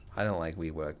 Yes. I don't like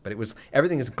WeWork, but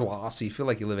everything is glass, so you feel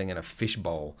like you're living in a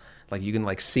fishbowl. Like you can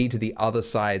like see to the other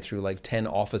side through like 10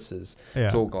 offices. Yeah.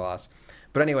 It's all glass.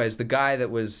 But anyways, the guy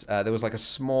that was there was like a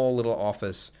small little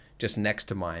office just next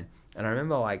to mine, and I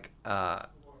remember like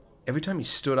every time he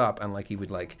stood up and like he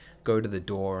would like go to the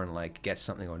door and like get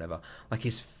something or whatever, like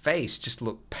his face just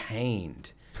looked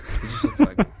pained. He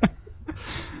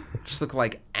just looked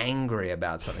like angry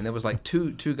about something. There was like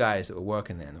two guys that were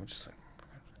working there, and they were just like,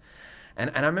 and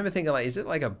I remember thinking like, is it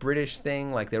like a British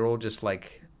thing? Like they're all just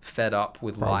like fed up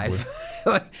with life.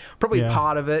 Like probably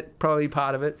part of it.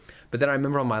 But then I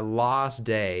remember on my last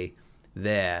day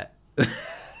there,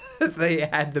 they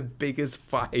had the biggest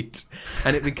fight,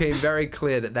 and it became very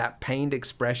clear that pained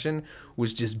expression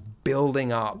was just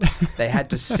building up. They had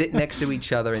to sit next to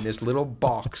each other in this little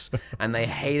box, and they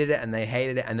hated it, and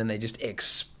then they just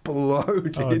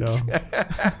exploded. Oh, no.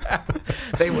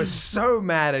 They were so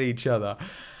mad at each other,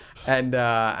 and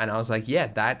I was like, yeah,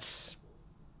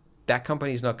 that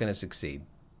company's not going to succeed.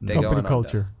 They're Company going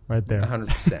culture, right there.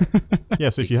 100%. Yeah,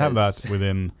 so if you have that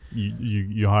within,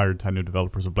 you hire 10 new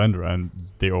developers of Blender and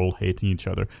they're all hating each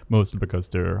other, mostly because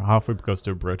they're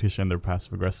British and they're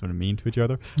passive aggressive and mean to each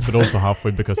other, but also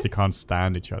halfway because they can't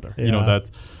stand each other. Yeah. You know,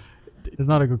 it's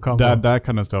not a good combo. That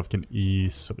kind of stuff can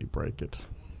easily break it.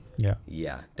 Yeah.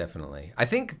 Yeah, definitely. I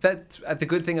think that the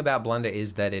good thing about Blender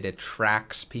is that it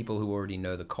attracts people who already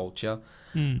know the culture,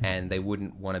 and they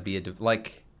wouldn't want to be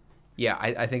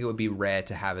I think it would be rare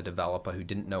to have a developer who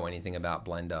didn't know anything about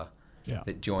Blender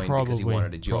that joined because he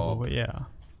wanted a job. Probably, yeah.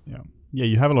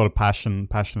 You have a lot of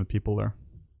passionate people there.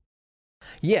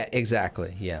 Yeah,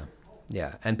 exactly. Yeah.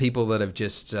 And people that have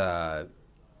just... but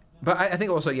I think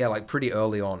also, like pretty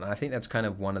early on, and I think that's kind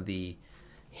of one of the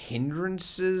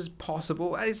hindrances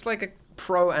possible. It's like a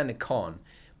pro and a con,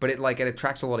 but it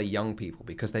attracts a lot of young people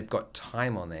because they've got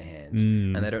time on their hands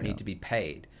and they don't need to be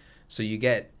paid. So you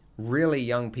get really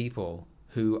young people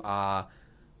who are,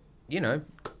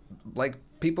 like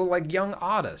people like young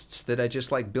artists that are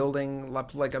just like building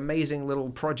like amazing little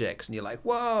projects, and you're like,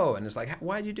 whoa, and it's like,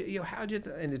 why'd you do, how'd you,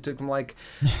 and it took him like,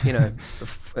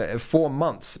 4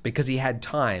 months because he had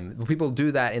time. People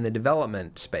do that in the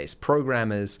development space.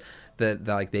 Programmers that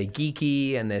they're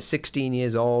geeky and they're 16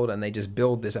 years old and they just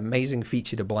build this amazing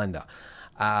feature to Blender.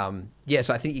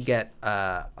 So I think you get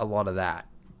a lot of that,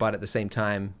 but at the same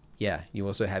time, you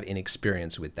also have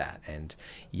inexperience with that and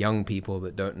young people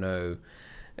that don't know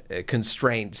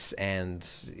constraints, and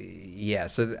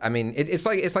so I mean it's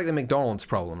like the McDonald's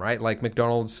problem, right? Like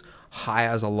McDonald's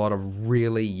hires a lot of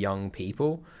really young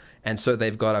people, and so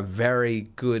they've got a very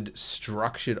good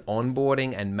structured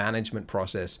onboarding and management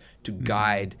process to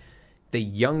guide the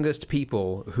youngest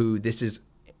people who this is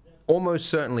almost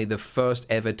certainly the first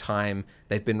ever time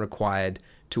they've been required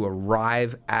to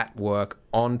arrive at work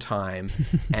on time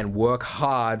and work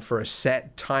hard for a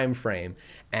set time frame,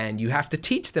 and you have to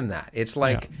teach them that. It's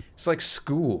like it's like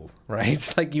school, right?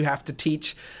 It's like you have to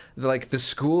teach, like the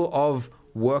school of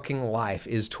working life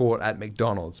is taught at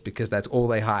McDonald's because that's all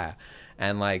they hire.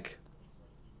 And I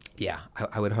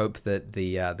would hope that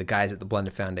the guys at the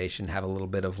Blender Foundation have a little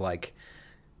bit of like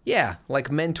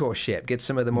mentorship, get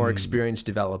some of the more experienced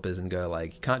developers and go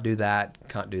like, can't do that,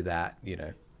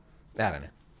 I don't know.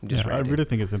 I really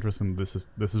think it's interesting. This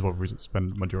is what we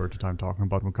spend majority of the time talking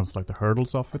about when it comes to like the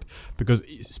hurdles of it, because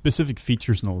specific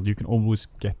features and all, you can always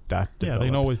get that developed. Yeah, they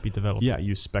can always be developed. Yeah,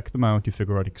 you spec them out, you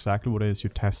figure out exactly what it is, you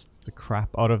test the crap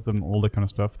out of them, all that kind of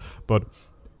stuff. But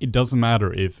it doesn't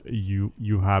matter if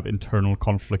you have internal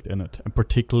conflict in it, and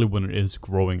particularly when it is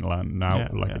growing now,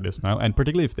 it is now, and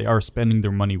particularly if they are spending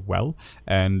their money well,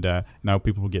 and now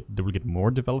people will get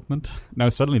more development. Now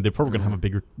suddenly they're probably gonna have a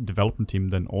bigger development team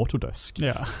than Autodesk.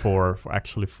 For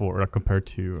compared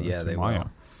to Maya. Will.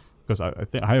 Because I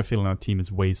have a feeling our team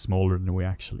is way smaller than we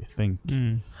actually think.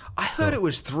 I thought it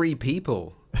was 3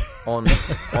 people on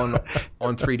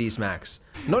 3ds Max.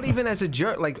 Not even as a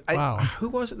joke. Who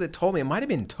was it that told me? It might have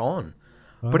been Ton.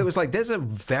 But it was like, there's a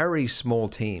very small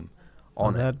team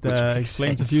on it. That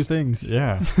explains a few things.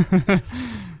 Yeah.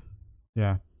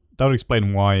 Yeah. That would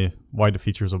explain why the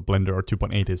features of Blender or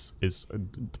 2.8 is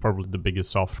probably the biggest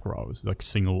software,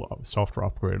 single software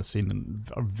upgrade I've seen in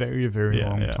a very, very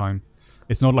long time.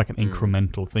 It's not like an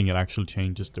incremental thing. It actually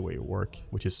changes the way you work,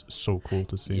 which is so cool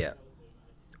to see. Yeah.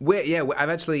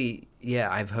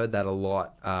 I've heard that a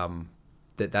lot.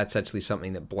 That's actually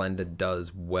something that Blender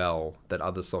does well that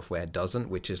other software doesn't,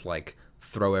 which is like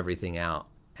throw everything out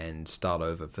and start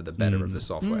over for the better of the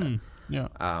software. Yeah.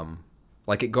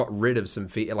 Like it got rid of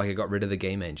it got rid of the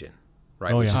game engine,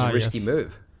 right? Oh, Which is yeah. a risky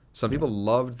move. Some people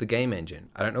loved the game engine.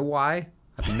 I don't know why.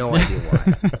 I have no idea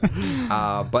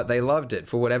why. But they loved it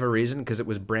for whatever reason because it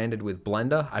was branded with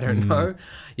Blender. I don't know.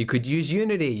 You could use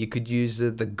Unity. You could use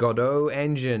the Godot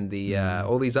engine,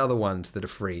 all these other ones that are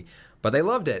free. But they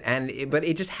loved it. But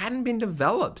it just hadn't been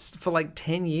developed for like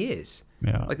 10 years.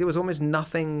 Yeah. Like there was almost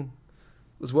nothing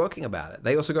was working about it.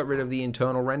 They also got rid of the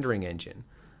internal rendering engine.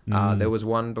 There was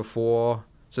one before.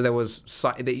 So there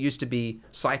used to be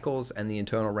Cycles and the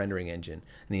internal rendering engine.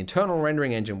 And the internal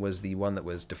rendering engine was the one that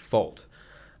was default.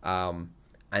 And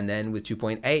then with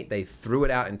 2.8, they threw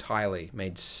it out entirely,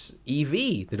 made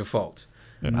Eevee the default.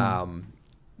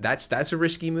 That's a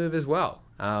risky move as well.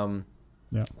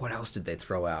 What else did they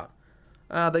throw out?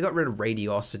 They got rid of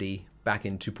Radiosity back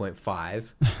in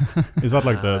 2.5. Is that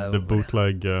like the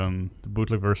bootleg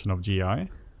version of GI?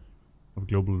 Of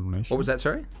Global Illumination? What was that,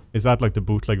 sorry? Is that like the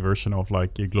bootleg version of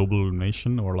like a Global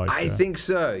Illumination or like? I think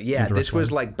so. Yeah, this was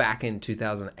Line? like back in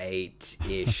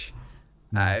 2008-ish.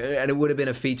 And it would have been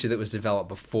a feature that was developed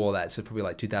before that, so probably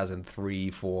like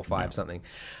 2003, 4, 5, something.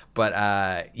 But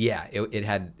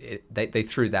they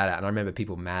threw that out, and I remember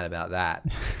people mad about that.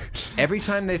 Every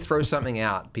time they throw something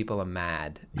out, people are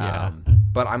mad. Yeah.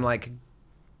 But I'm like,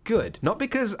 good. Not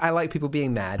because I like people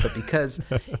being mad, but because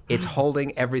it's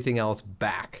holding everything else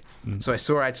back. So I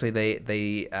saw actually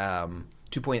they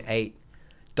 2.8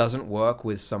 doesn't work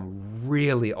with some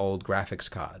really old graphics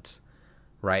cards,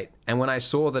 right? And when I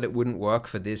saw that it wouldn't work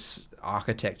for this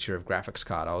architecture of graphics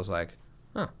card, I was like,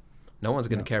 huh, no one's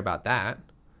going to care about that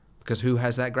because who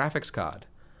has that graphics card?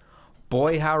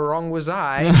 Boy, how wrong was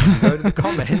I? Go to the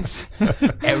comments.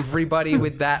 Everybody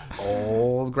with that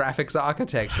old graphics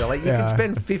architecture. Like, you can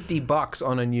spend $50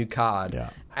 on a new card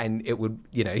and it would,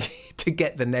 to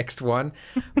get the next one.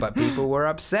 But people were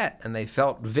upset and they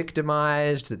felt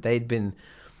victimized that they'd been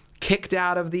kicked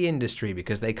out of the industry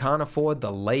because they can't afford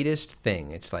the latest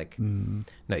thing. It's like,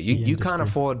 no, you can't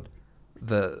afford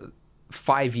the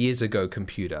 5 years ago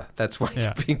computer. That's why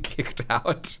you've been kicked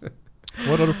out.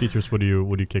 What other features would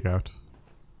you kick out?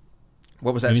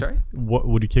 What was that, sorry? What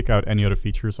would you kick out any other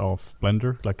features of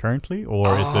Blender like currently,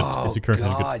 or is it currently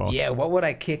in a good spot? Yeah, what would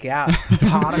I kick out?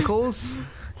 Particles?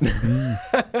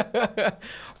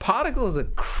 Particles are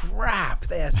crap.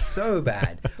 They are so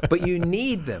bad, but you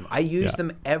need them. I use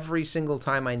them every single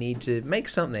time I need to make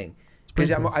something because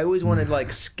I always wanted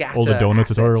like scatter all the donut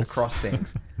tutorials across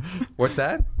things. What's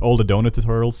that? All the donut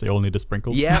tutorials. They all need the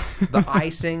sprinkles. Yeah, the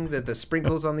icing, the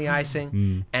sprinkles on the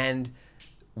icing, and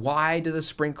why do the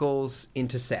sprinkles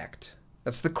intersect?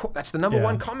 That's the number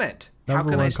one comment. How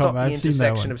can I stop the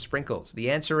intersection of sprinkles?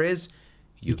 The answer is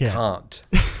you can't.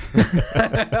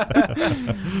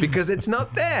 Because it's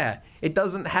not there. It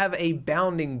doesn't have a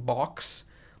bounding box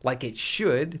like it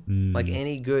should, like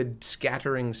any good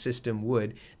scattering system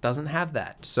would. Doesn't have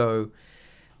that. So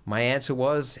my answer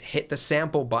was hit the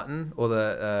sample button or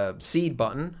the seed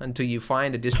button until you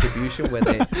find a distribution where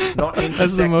they're not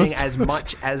intersecting as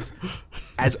much as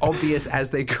obvious as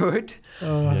they could.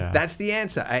 That's the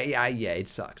answer. It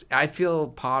sucks. I feel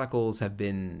particles have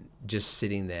been just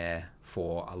sitting there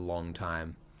for a long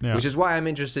time, which is why I'm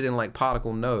interested in like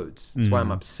particle nodes. That's why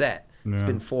I'm upset. It's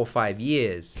been 4 or 5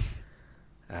 years.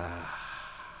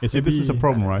 This is a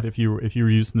problem, right? If you're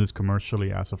using this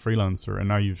commercially as a freelancer, and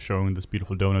now you've shown this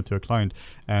beautiful donut to a client,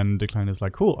 and the client is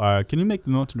like, "Cool, can you make the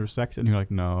donut intersect?" And you're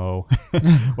like, "No,"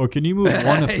 or "Can you move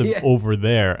one of them over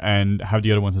there and have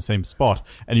the other one in the same spot?"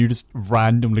 And you just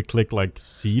randomly click like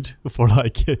seed for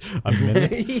like a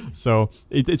minute. So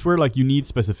it's where like you need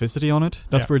specificity on it.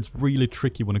 That's where it's really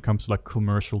tricky when it comes to like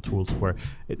commercial tools. Where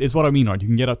it's what I mean, right?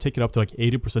 You can take it up to like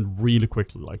 80% really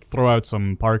quickly. Like throw out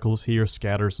some particles here,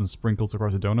 scatter some sprinkles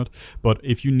across the donut. But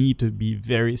if you need to be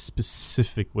very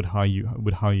specific with how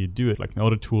you do it, like in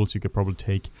other tools, you could probably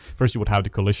take first you would have the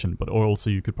collision, but also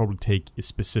you could probably take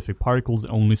specific particles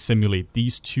and only simulate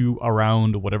these two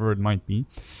around or whatever it might be.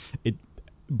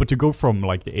 But to go from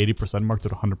like the 80% mark to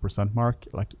the 100% mark,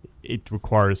 like it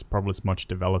requires probably as much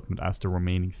development as the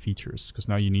remaining features, because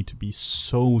now you need to be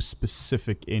so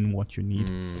specific in what you need.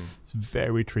 It's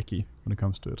very tricky when it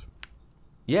comes to it.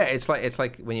 Yeah, it's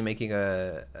like when you're making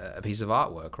a piece of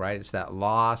artwork, right? It's that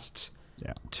last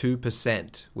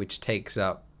 2% which takes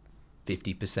up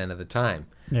 50% of the time.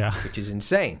 Yeah, which is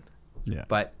insane. Yeah,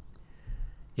 but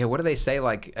what do they say?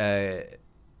 Like,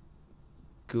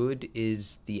 good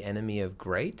is the enemy of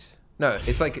great. No,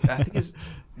 it's like I think it's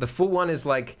The full one is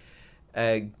like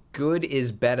good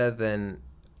is better than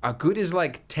good is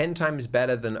like 10 times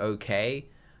better than okay,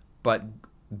 but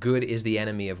good is the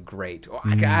enemy of great. Or,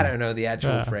 I don't know the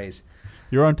actual phrase.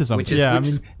 You're onto something. I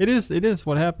mean, it is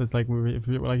what happens. Like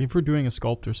if we're doing a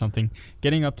sculpt or something,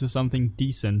 getting up to something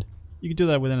decent, you can do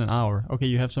that within an hour. Okay,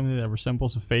 you have something that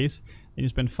resembles a face, and you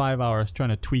spend 5 hours trying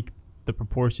to tweak the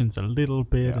proportions a little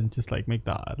bit and just like make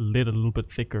the lid a little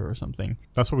bit thicker or something.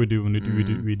 That's what we do when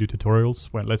we do tutorials.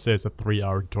 When let's say it's a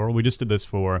 3-hour tutorial, we just did this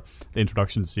for the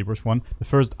introduction to ZBrush one. The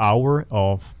first hour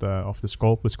of the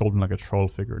sculpt was sculpting like a troll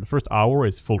figure. The first hour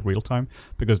is full real time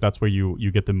because that's where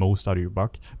you get the most out of your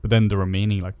buck. But then the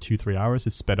remaining like 2-3 hours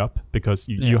is sped up because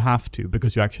you have to,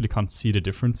 because you actually can't see the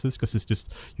differences because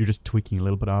you're just tweaking a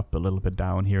little bit up, a little bit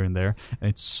down here and there,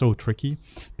 and it's so tricky.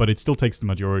 But it still takes the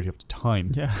majority of the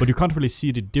time. Yeah. But you can't really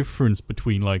see the difference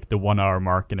between like the 1 hour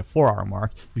mark and a 4 hour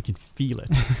mark. You can feel it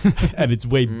and it's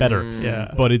way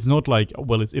better. But it's not like,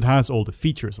 well, it has all the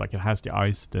features, like it has the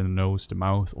eyes, the nose, the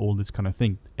mouth, all this kind of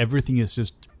thing. Everything is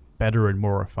just better and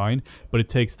more refined, but it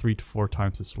takes 3 to 4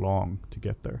 times as long to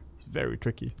get there. It's very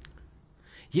tricky.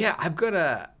 Yeah, I've got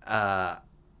I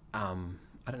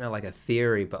don't know, like a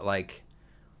theory, but like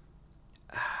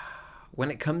when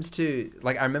it comes to,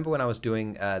 like, I remember when I was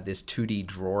doing this 2D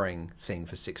drawing thing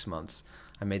for 6 months,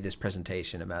 I made this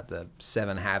presentation about the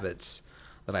 7 habits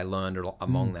that I learned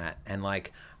among that. And,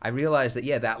 like, I realized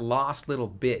that, that last little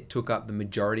bit took up the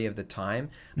majority of the time.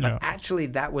 But actually,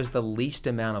 that was the least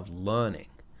amount of learning.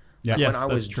 Yeah. Like, when I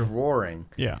was drawing,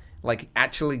 Yeah. like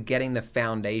actually getting the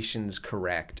foundations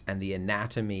correct and the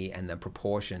anatomy and the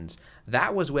proportions,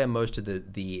 that was where most of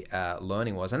the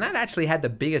learning was. And that actually had the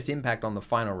biggest impact on the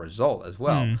final result as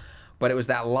well. But it was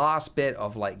that last bit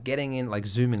of like getting in, like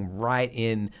zooming right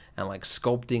in and like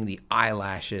sculpting the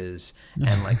eyelashes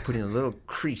and like putting a little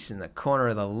crease in the corner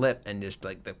of the lip and just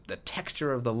like the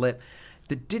texture of the lip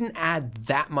that didn't add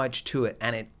that much to it.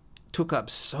 And it took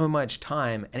up so much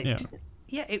time. And it didn't,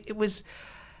 it was...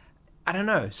 I don't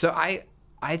know. So I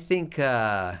think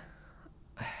I'm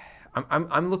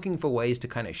looking for ways to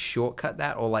kind of shortcut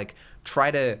that, or like try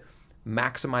to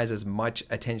maximize as much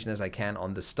attention as I can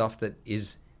on the stuff that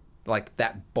is like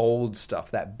that bold stuff,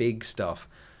 that big stuff.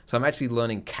 So I'm actually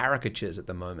learning caricatures at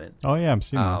the moment. Oh yeah, I'm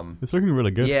seeing that. It's looking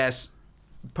really good. Yes,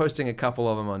 posting a couple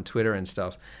of them on Twitter and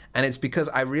stuff. And it's because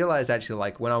I realized actually,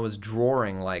 like when I was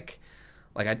drawing, like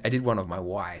I did one of my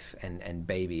wife and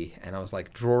baby, and I was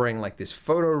like drawing like this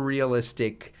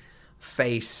photorealistic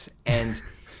face, and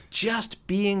just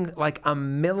being like a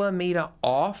millimeter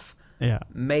off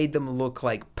made them look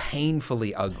like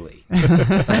painfully ugly.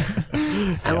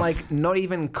 And like not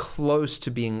even close to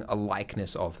being a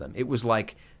likeness of them. It was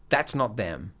like, that's not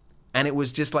them. And it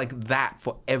was just like that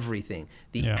for everything.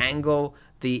 The angle,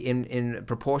 the in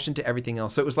proportion to everything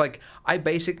else. So it was like I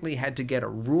basically had to get a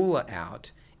ruler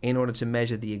out in order to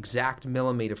measure the exact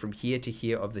millimeter from here to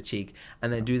here of the cheek,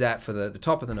 and then do that for the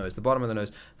top of the nose, the bottom of the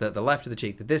nose, the left of the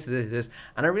cheek, this.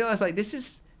 And I realized like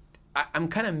I'm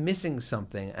kind of missing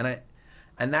something,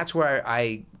 and that's where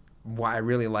why I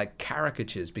really like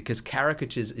caricatures, because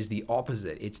caricatures is the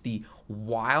opposite. It's the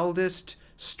wildest,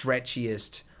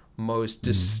 stretchiest, most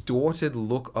distorted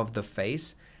look of the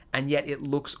face, and yet it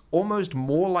looks almost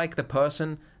more like the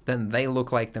person than they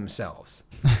look like themselves,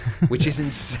 which is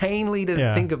insanely to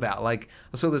think about. Like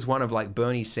I saw this one of like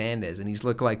Bernie Sanders, and he's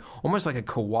look like almost like a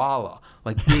koala,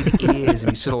 like big ears, and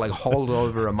he's sort of like hold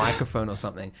over a microphone or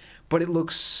something. But it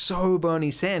looks so Bernie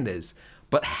Sanders.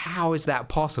 But how is that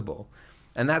possible?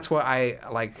 And that's why I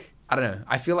don't know.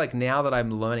 I feel like now that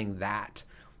I'm learning that,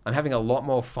 I'm having a lot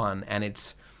more fun, and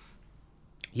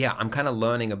I'm kind of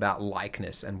learning about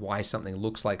likeness and why something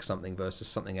looks like something versus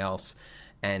something else,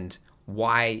 and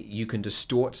why you can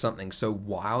distort something so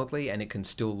wildly and it can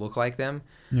still look like them.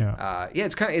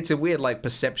 It's a weird like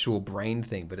perceptual brain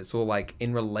thing, but it's all like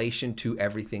in relation to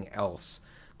everything else,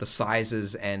 the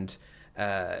sizes and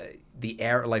the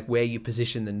air, like where you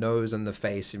position the nose and the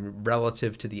face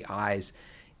relative to the eyes.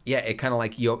 It kind of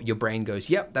like your brain goes,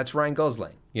 yep, that's Ryan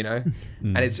Gosling, you know.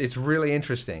 And it's really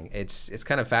interesting. It's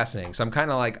kind of fascinating. So I'm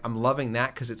kind of like, I'm loving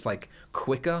that because it's like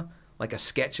quicker. Like a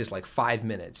sketch is like 5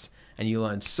 minutes, and you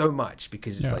learn so much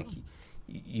because it's like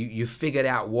you figured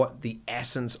out what the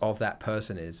essence of that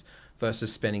person is,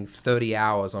 versus spending 30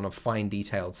 hours on a fine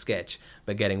detailed sketch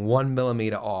but getting 1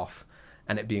 millimeter off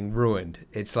and it being ruined.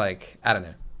 It's like, I don't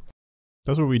know.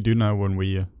 That's what we do now when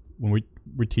we're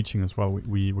teaching as well.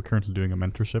 We're currently doing a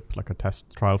mentorship, like a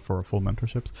test trial for full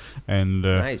mentorships, and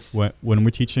nice. when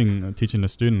we're teaching a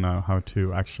student now how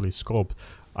to actually sculpt,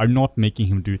 I'm not making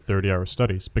him do 30-hour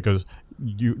studies, because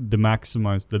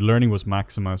the learning was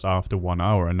maximized after 1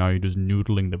 hour, and now you're just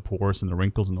noodling the pores and the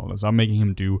wrinkles and all this. I'm making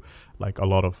him do like a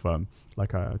lot of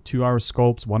 2-hour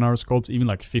sculpts, 1-hour sculpts, even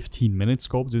like 15-minute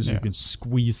sculpts, just so you can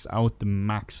squeeze out the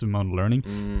maximum amount of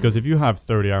learning. Because if you have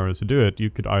 30 hours to do it, you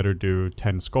could either do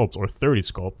 10 sculpts or 30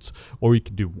 sculpts, or you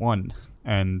could do one.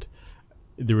 And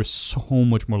there is so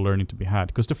much more learning to be had,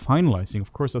 because the finalizing,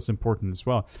 of course, that's important as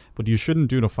well, but you shouldn't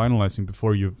do the finalizing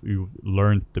before you've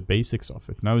learned the basics of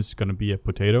it. Now it's going to be a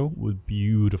potato with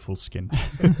beautiful skin.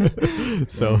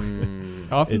 So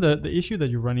often the issue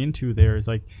that you run into there is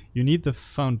like you need the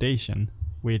foundation,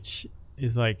 which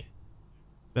is like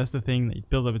that's the thing that you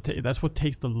build up. That's what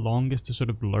takes the longest to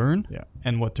sort of learn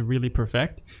and what to really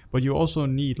perfect. But you also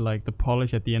need like the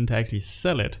polish at the end to actually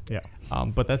sell it.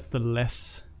 But that's the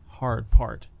less hard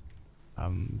part,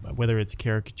 whether it's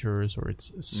caricatures or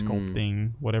it's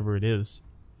sculpting, whatever it is.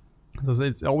 So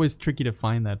it's always tricky to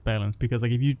find that balance, because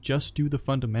like if you just do the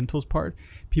fundamentals part,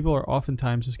 people are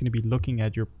oftentimes just going to be looking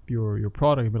at your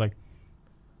product and be like,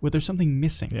 well, there's something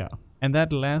missing. And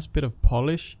that last bit of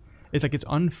polish, it's like it's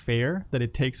unfair that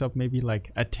it takes up maybe like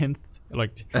a tenth,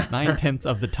 like 9/10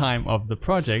 of the time of the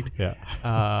project,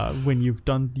 when you've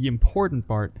done the important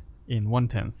part in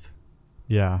 1/10.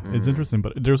 Yeah, it's interesting,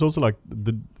 but there's also like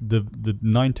the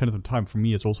 9/10 of the time for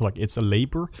me is also like it's a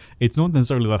labor. It's not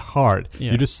necessarily that hard.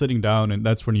 You're just sitting down, and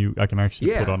that's when I can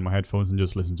actually put on my headphones and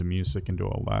just listen to music and do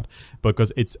all that,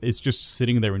 because it's just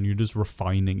sitting there and you're just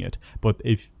refining it. But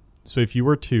if you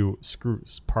were to screw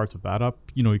parts of that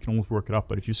up, you can almost work it up.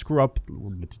 But if you screw up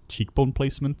the cheekbone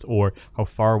placement or how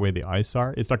far away the eyes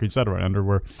are, it's like you said right under,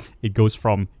 where it goes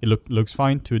from it looks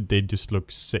fine to they just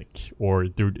look sick, or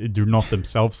they're not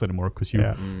themselves anymore, because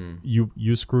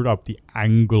you screwed up the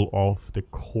angle of the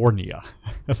cornea.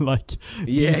 Like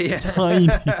these tiny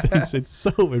things. It's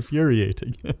so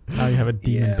infuriating. Now you have a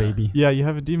demon baby. Yeah, you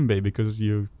have a demon baby because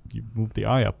you move the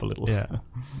eye up a little. Yeah,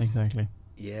 exactly.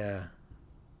 Yeah.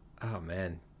 Oh,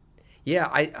 man. Yeah,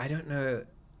 I don't know.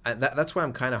 That's why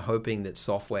I'm kind of hoping that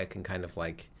software can kind of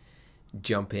like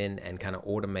jump in and kind of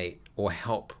automate or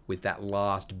help with that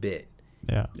last bit.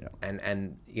 Yeah.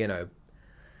 And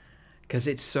because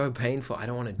it's so painful. I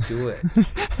don't want to do it.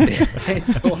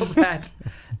 It's all that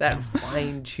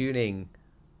fine tuning.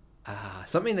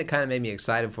 Something that kind of made me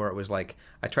excited for it was like,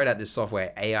 I tried out this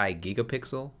software, AI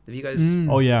Gigapixel. Have you guys?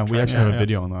 Oh, yeah. We actually have a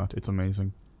video on that. It's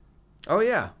amazing. Oh,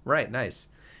 yeah. Right. Nice.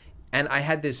 And I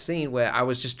had this scene where I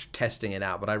was just testing it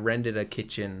out, but I rendered a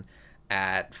kitchen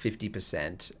at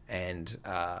 50%, and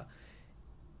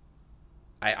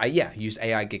I used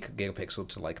AI Gigapixel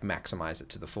to like maximize it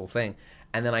to the full thing,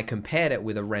 and then I compared it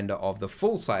with a render of the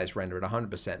full size render at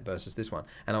 100% versus this one,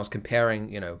 and I was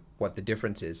comparing, what the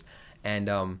difference is,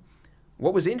 and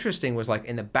what was interesting was like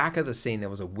in the back of the scene there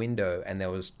was a window and there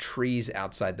was trees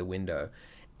outside the window,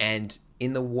 and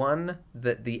in the one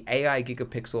that the AI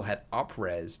Gigapixel had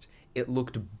up-resed, it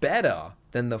looked better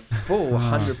than the full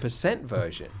 100%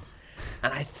 version.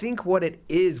 And I think what it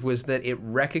was that it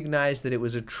recognized that it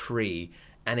was a tree,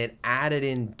 and it added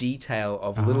in detail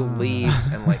of little leaves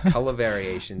and like color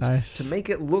variations to make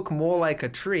it look more like a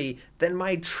tree than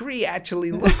my tree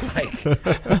actually looked like.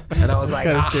 And I was like,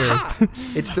 aha,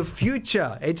 it's the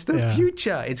future. It's the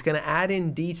future. It's going to add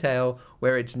in detail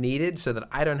where it's needed so that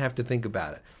I don't have to think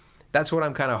about it. That's what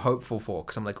I'm kind of hopeful for,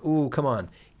 because I'm like, ooh, come on,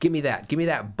 give me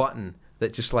that button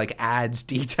that just like adds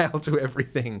detail to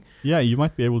everything. Yeah, you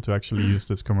might be able to actually use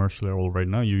this commercially all right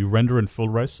now. You render in full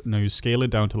res, now you scale it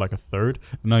down to like a third,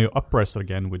 and now you up-res it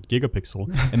again with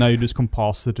Gigapixel, and now you just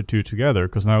composite the two together,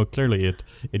 because now clearly it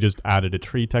just added a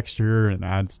tree texture and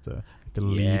adds the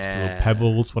leaves, the little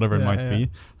pebbles, whatever it might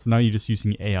be. So now you're just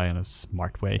using AI in a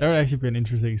smart way. That would actually be an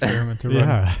interesting experiment to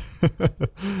run.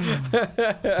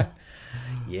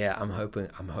 Yeah, I'm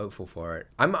hopeful for it.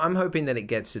 I'm hoping that it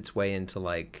gets its way into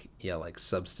like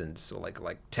Substance, or like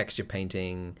texture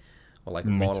painting, or like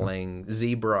modeling,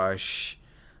 ZBrush.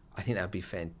 I think that would be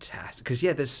fantastic, because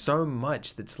there's so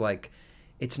much that's like,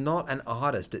 it's not an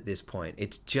artist at this point.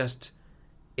 It's just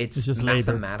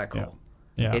mathematical.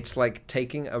 Yeah. It's like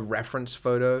taking a reference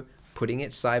photo, putting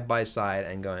it side by side,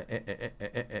 and going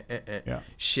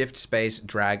shift space,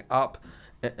 drag up.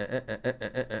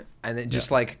 And then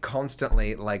just like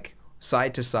constantly like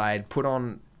side to side, put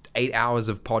on 8 hours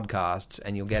of podcasts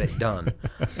and you'll get it done.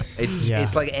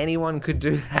 It's like anyone could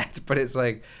do that, but it's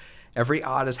like every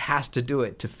artist has to do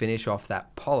it to finish off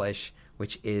that polish,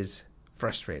 which is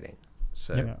frustrating.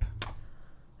 So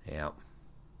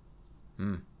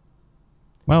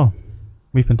Well,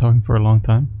 we've been talking for a long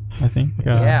time, I think.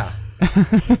 An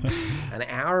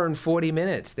hour and 40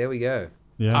 minutes. There we go.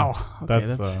 Yeah,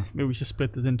 okay, maybe we should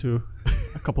split this into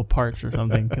a couple parts or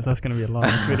something, because that's going to be a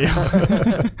long video.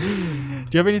 Do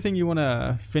you have anything you want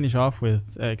to finish off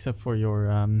with, except for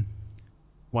your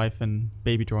wife and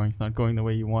baby drawings not going the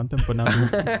way you want them, but now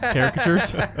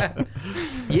caricatures?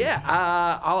 Yeah,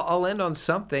 I'll end on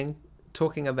something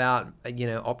talking about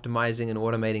optimizing and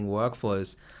automating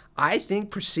workflows. I think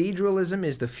proceduralism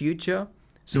is the future.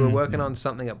 So we're working on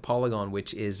something at Polygon,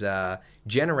 which is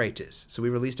generators. So we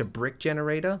released a brick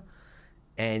generator,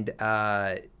 and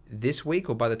this week,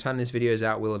 or by the time this video is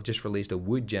out, we'll have just released a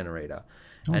wood generator.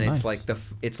 Oh, and nice.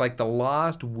 it's like the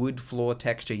last wood floor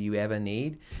texture you ever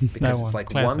need, because it's like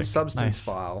classic. one substance Nice.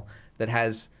 file that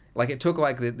has it took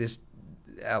like this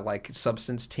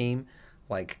substance team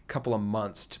like a couple of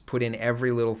months to put in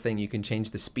every little thing. You can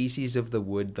change the species of the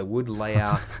wood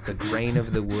layout, the grain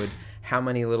of the wood, how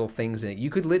many little things in it. You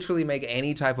could literally make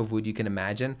any type of wood you can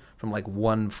imagine from like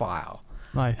one file.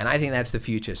 Nice. And I think that's the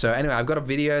future. So anyway, I've got a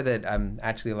video that I'm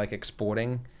actually like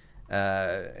exporting.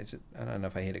 I don't know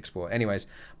if I hit export. Anyways,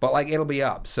 but like it'll be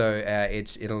up. So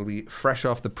it'll be fresh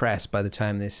off the press by the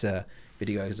time this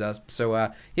video goes up.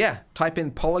 So yeah, type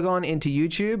in Polygon into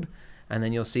YouTube, and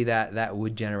then you'll see that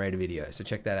wood generator video. So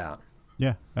check that out.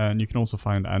 Yeah, and you can also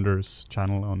find Anders'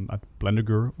 channel at Blender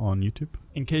Guru on YouTube.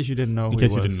 In case you didn't know who In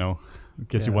case he you was. didn't know. In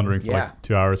case you're Yeah. wondering for Yeah. like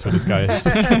 2 hours who this guy is.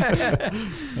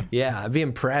 Yeah, I'd be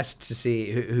impressed to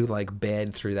see who like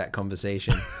bared through that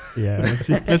conversation. Yeah,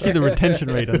 let's see the retention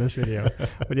rate on this video.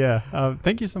 But yeah,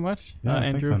 thank you so much, Yeah,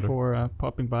 thanks, Andrew, Andrew. for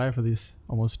popping by for these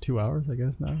almost 2 hours, I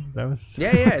guess now. That was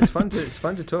Yeah, it's fun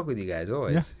to talk with you guys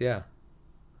always. Yeah.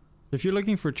 If you're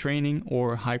looking for training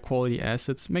or high quality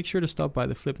assets, make sure to stop by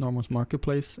the Flip Normals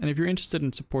marketplace. And if you're interested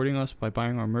in supporting us by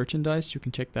buying our merchandise, you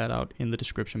can check that out in the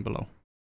description below.